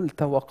من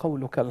قلت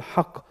وقولك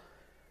الحق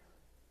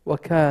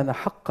وكان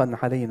حقا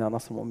علينا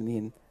نصر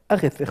المؤمنين،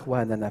 أغث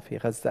إخواننا في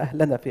غزة،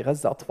 أهلنا في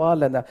غزة،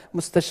 أطفالنا،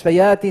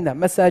 مستشفياتنا،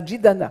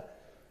 مساجدنا.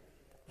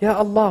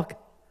 يا الله،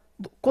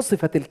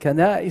 قصفت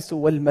الكنائس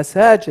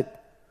والمساجد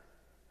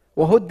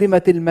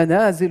وهدمت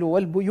المنازل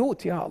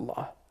والبيوت. يا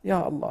الله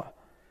يا الله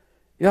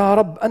يا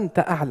رب، أنت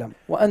أعلم،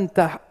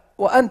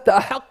 وأنت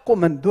أحق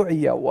من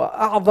دعي،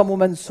 وأعظم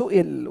من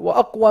سئل،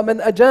 وأقوى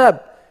من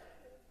أجاب.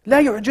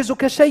 لا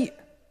يعجزك شيء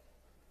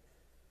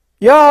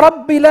يا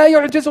رب، لا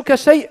يعجزك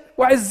شيء،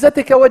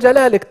 وعزتك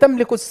وجلالك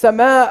تملك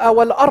السماء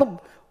والأرض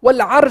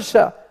والعرش،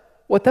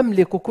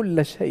 وتملك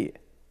كل شيء،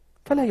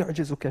 فلا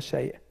يعجزك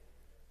شيء.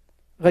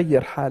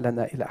 غير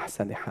حالنا إلى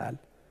أحسن حال،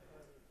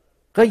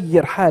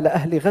 غير حال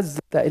أهل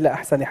غزة إلى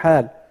أحسن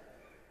حال.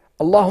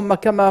 اللهم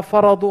كما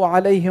فرضوا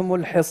عليهم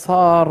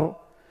الحصار،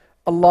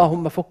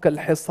 اللهم فك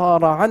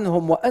الحصار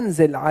عنهم،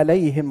 وأنزل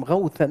عليهم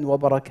غوثا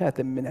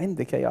وبركات من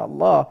عندك يا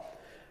الله.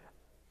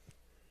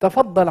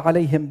 تفضل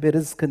عليهم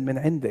برزق من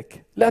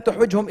عندك، لا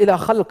تحوجهم إلى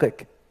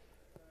خلقك،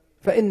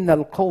 فإن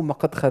القوم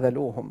قد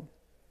خذلوهم،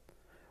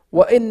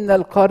 وإن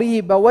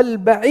القريب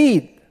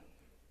والبعيد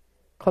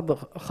قد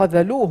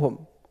خذلوهم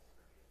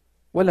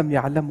ولم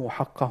يعلموا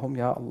حقهم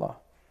يا الله.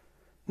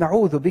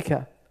 نعوذ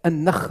بك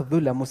أن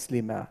نخذل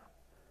مسلما،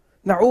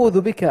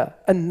 نعوذ بك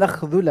أن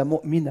نخذل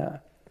مؤمنا،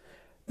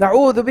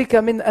 نعوذ بك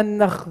من أن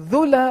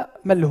نخذل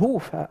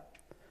ملهوفا،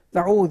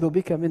 نعوذ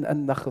بك من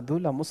أن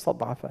نخذل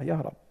مستضعفا. يا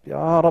رب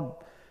يا رب،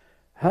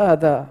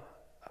 هذا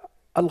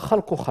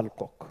الخلق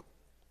خلقك،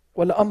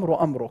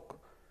 والأمر أمرك،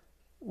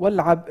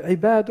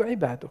 والعباد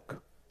عبادك.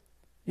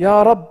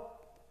 يا رب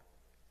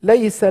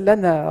ليس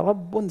لنا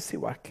رب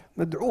سواك،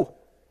 ندعوه.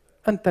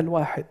 أنت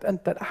الواحد،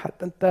 أنت الأحد،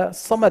 أنت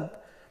الصمد،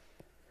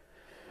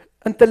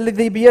 أنت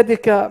الذي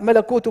بيدك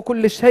ملكوت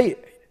كل شيء،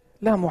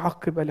 لا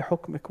معقب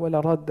لحكمك ولا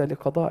راد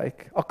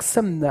لقضائك.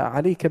 أقسمنا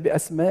عليك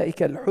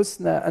بأسمائك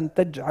الحسنى أن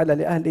تجعل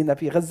لأهلنا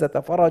في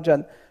غزة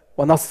فرجا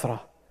ونصرا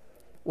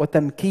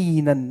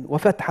وتمكينا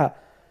وفتحا،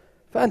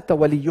 فأنت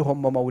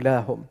وليهم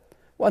ومولاهم،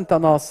 وأنت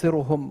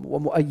ناصرهم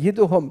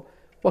ومؤيدهم،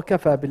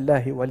 وكفى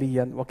بالله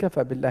وليا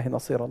وكفى بالله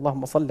نصيرا.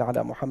 اللهم صل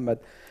على محمد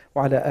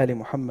وعلى آل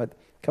محمد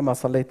كما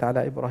صليت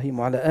على إبراهيم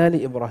وعلى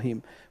آل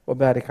إبراهيم،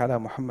 وبارك على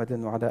محمد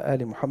وعلى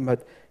آل محمد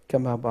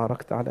كما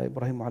باركت على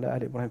إبراهيم وعلى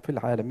آل إبراهيم في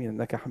العالمين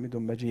إنك حميد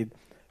مجيد.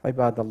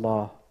 عباد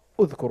الله،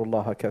 اذكروا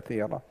الله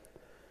كثيرا،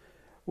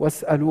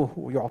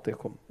 واسألوه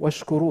يعطيكم،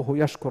 واشكروه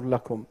يشكر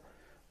لكم،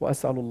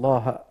 وأسأل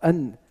الله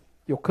أن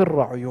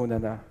يقر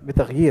عيوننا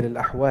بتغيير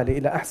الأحوال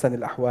إلى أحسن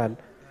الأحوال.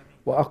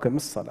 وأقم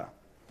الصلاة.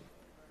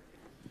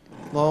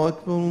 الله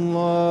أكبر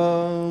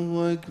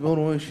الله أكبر،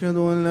 وأشهد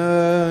أن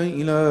لا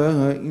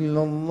إله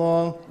إلا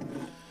الله،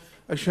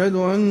 أشهد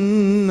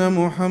أن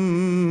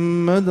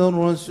محمدا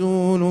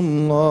رسول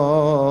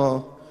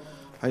الله.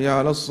 حي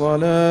على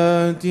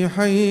الصلاة،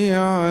 حي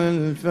على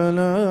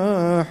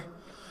الفلاح،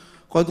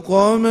 قد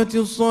قامت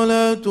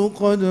الصلاة،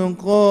 قد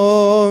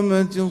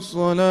قامت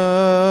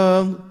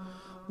الصلاة.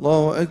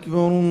 الله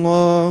أكبر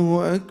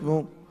الله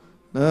أكبر،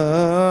 لا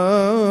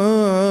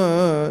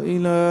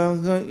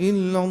إله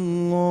إلا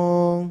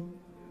الله.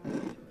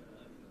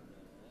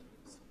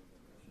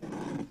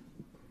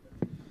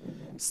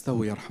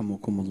 استووا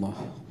يرحمكم الله،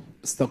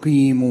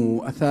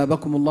 استقيموا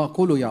أثابكم الله.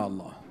 قولوا يا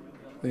الله،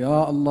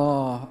 يا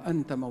الله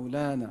أنت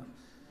مولانا،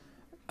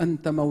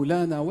 أنت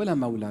مولانا ولا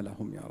مولى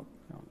لهم يا رب.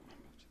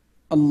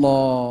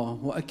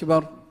 الله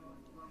أكبر.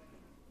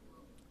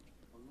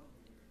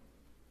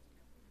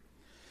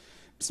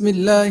 بسم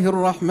الله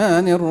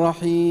الرحمن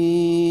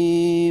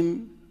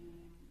الرحيم.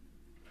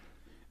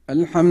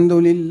 الحمد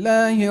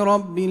لله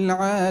رب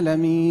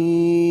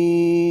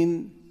العالمين،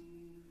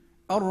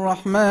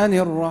 الرحمن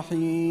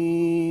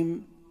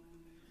الرحيم،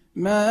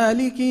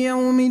 مالك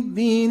يوم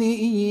الدين،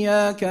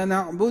 إياك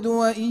نعبد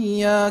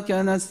وإياك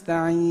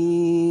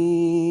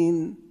نستعين،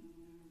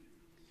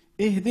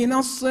 اهدنا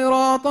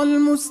الصراط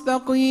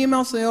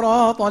المستقيم،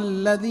 صراط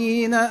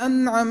الذين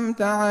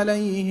أنعمت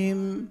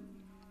عليهم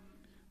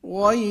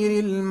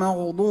غير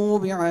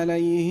المغضوب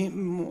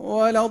عليهم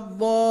ولا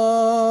الضالين.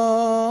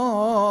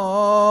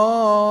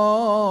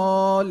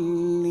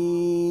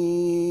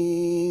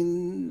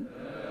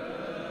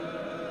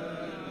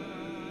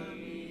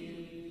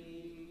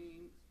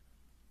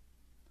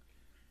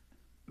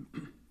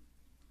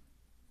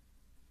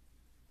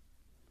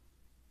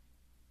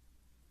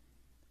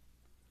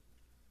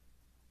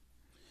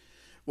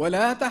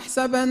 ولا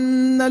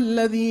تحسبن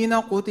الذين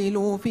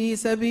قتلوا في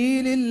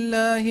سبيل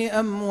الله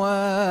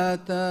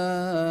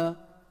أمواتا،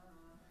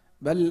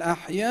 بل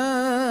أحياء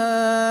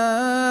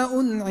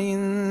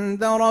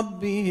عند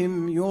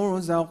ربهم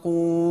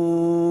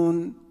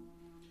يرزقون،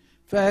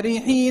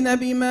 فرحين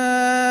بما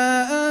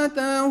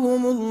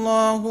آتاهم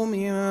الله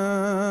من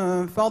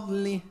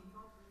فضله،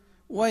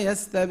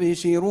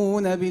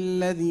 ويستبشرون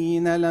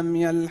بالذين لم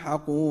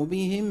يلحقوا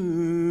بهم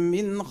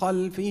من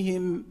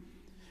خلفهم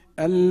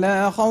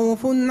ألا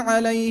خوف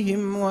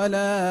عليهم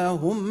ولا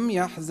هم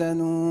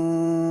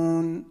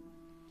يحزنون،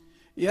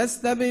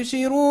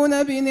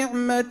 يستبشرون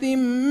بنعمة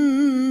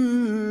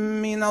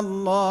من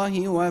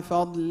الله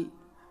وفضل،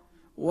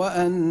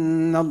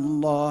 وأن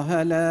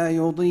الله لا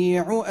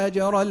يضيع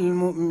أجر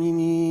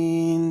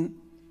المؤمنين،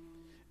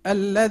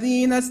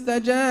 الذين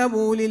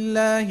استجابوا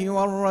لله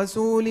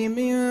والرسول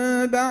من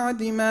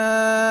بعد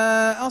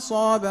ما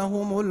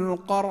أصابهم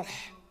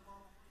القرح،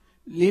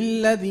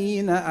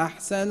 للذين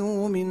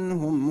أحسنوا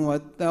منهم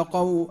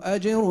واتقوا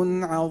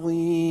أجر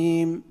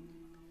عظيم.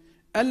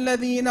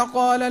 الذين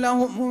قال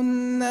لهم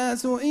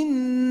الناس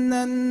إن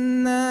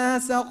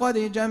الناس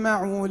قد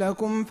جمعوا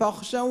لكم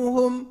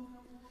فاخشوهم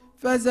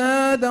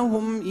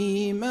فزادهم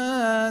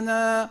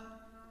إيمانا،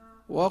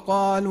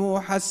 وقالوا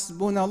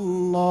حسبنا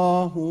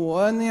الله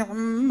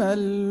ونعم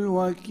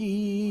الوكيل.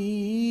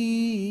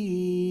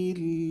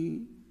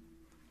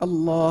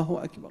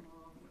 الله أكبر.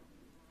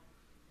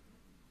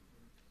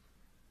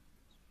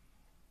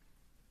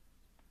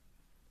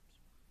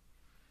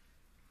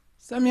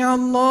 سمع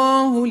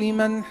الله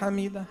لمن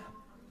حمده.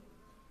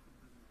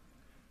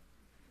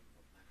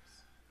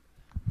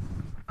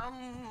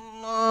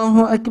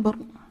 الله أكبر.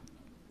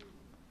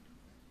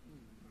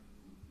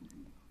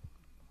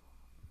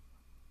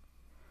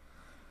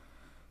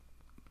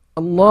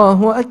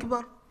 الله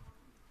أكبر.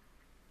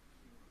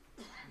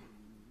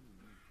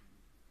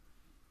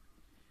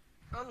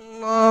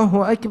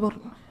 الله أكبر.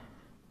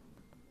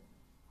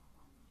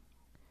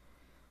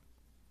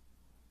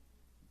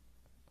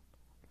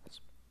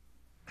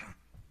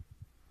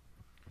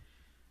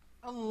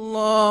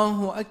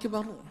 الله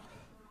أكبر.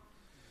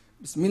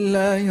 بسم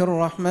الله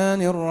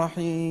الرحمن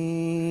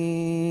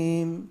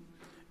الرحيم.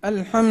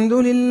 الحمد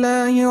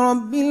لله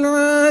رب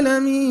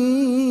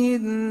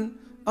العالمين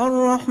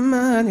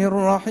الرحمن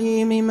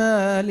الرحيم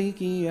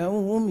مالك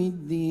يوم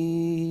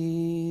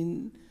الدين.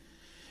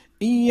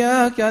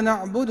 إياك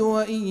نعبد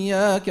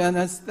وإياك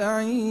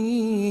نستعين.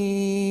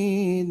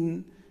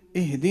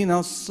 اهدنا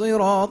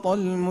الصراط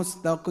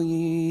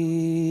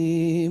المستقيم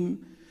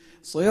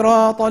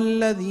صراط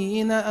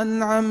الذين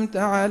أنعمت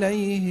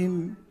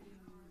عليهم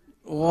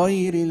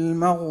غير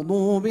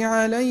المغضوب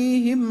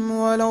عليهم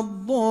ولا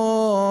الضالين.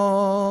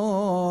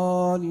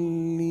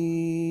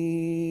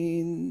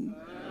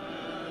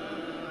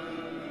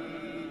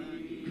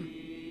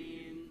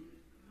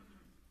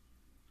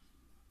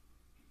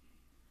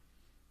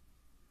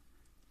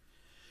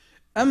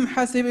 أم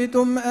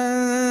حسبتم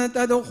أن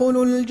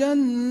تدخلوا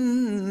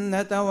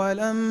الجنة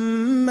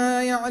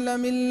ولما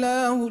يعلم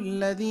الله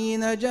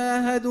الذين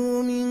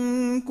جاهدوا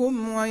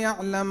منكم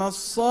ويعلم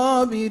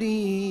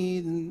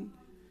الصابرين.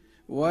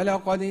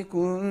 ولقد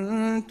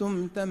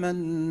كنتم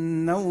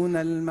تمنون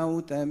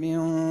الموت من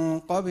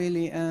قبل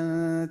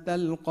أن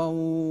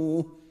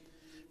تلقوه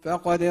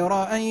فقد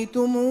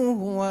رأيتموه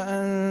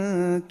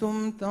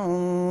وأنتم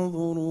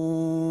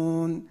تنظرون.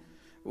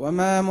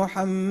 وما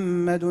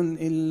محمد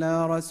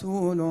إلا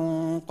رسول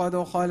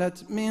قد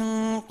خلت من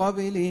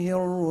قبله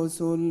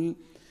الرسل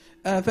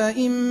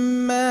أفإن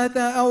مات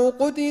أو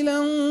قتل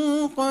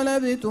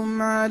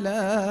انقلبتم على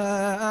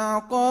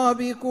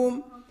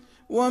أعقابكم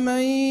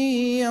ومن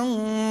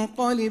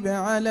ينقلب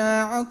على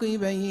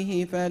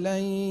عقبيه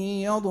فلن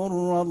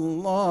يضر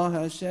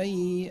الله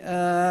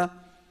شيئا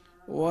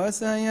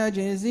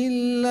وسيجزي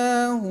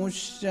الله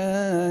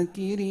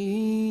الشاكرين.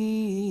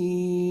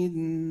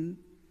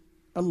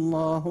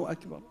 الله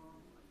أكبر.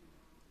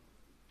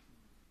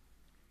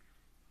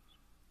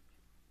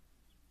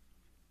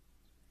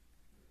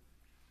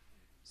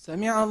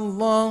 سمع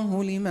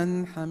الله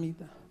لمن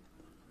حمده.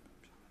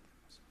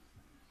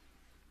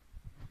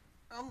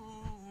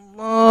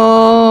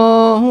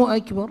 الله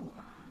أكبر.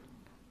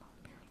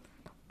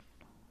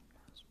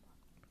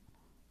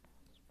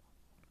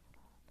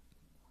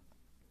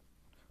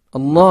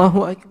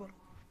 الله أكبر.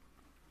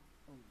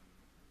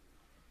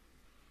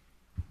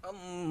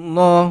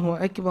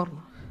 الله أكبر.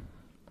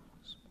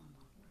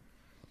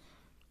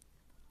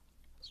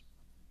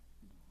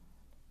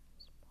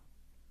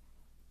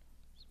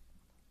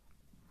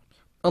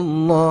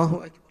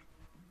 الله أكبر.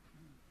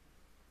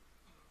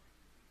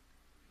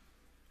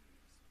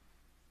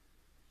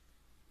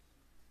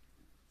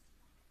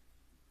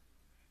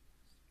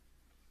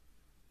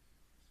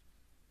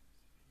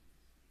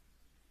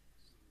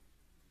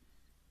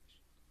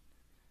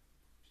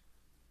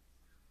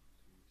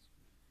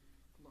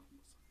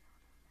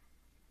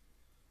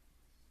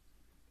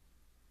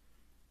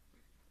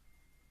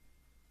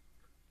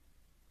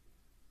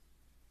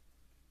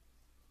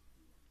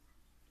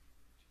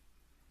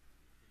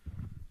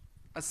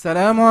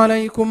 السلام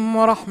عليكم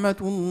ورحمة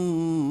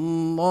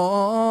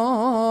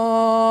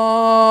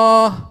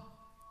الله.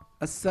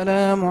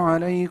 السلام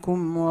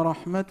عليكم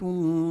ورحمة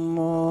الله.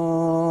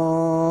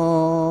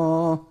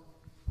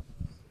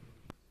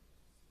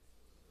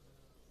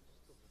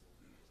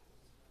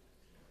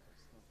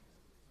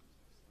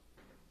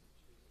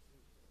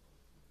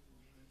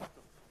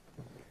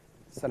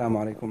 السلام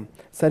عليكم.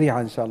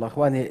 سريعا إن شاء الله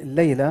إخواني،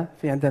 الليلة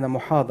في عندنا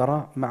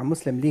محاضرة مع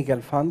مسلم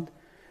ليجال فاند،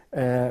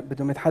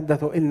 بدهم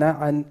يتحدثوا لنا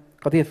عن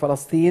قضية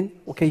فلسطين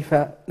وكيف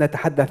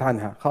نتحدث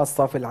عنها،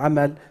 خاصة في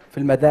العمل في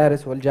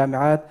المدارس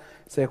والجامعات.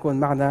 سيكون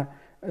معنا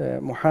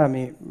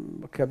محامي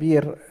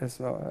كبير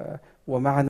ومعنا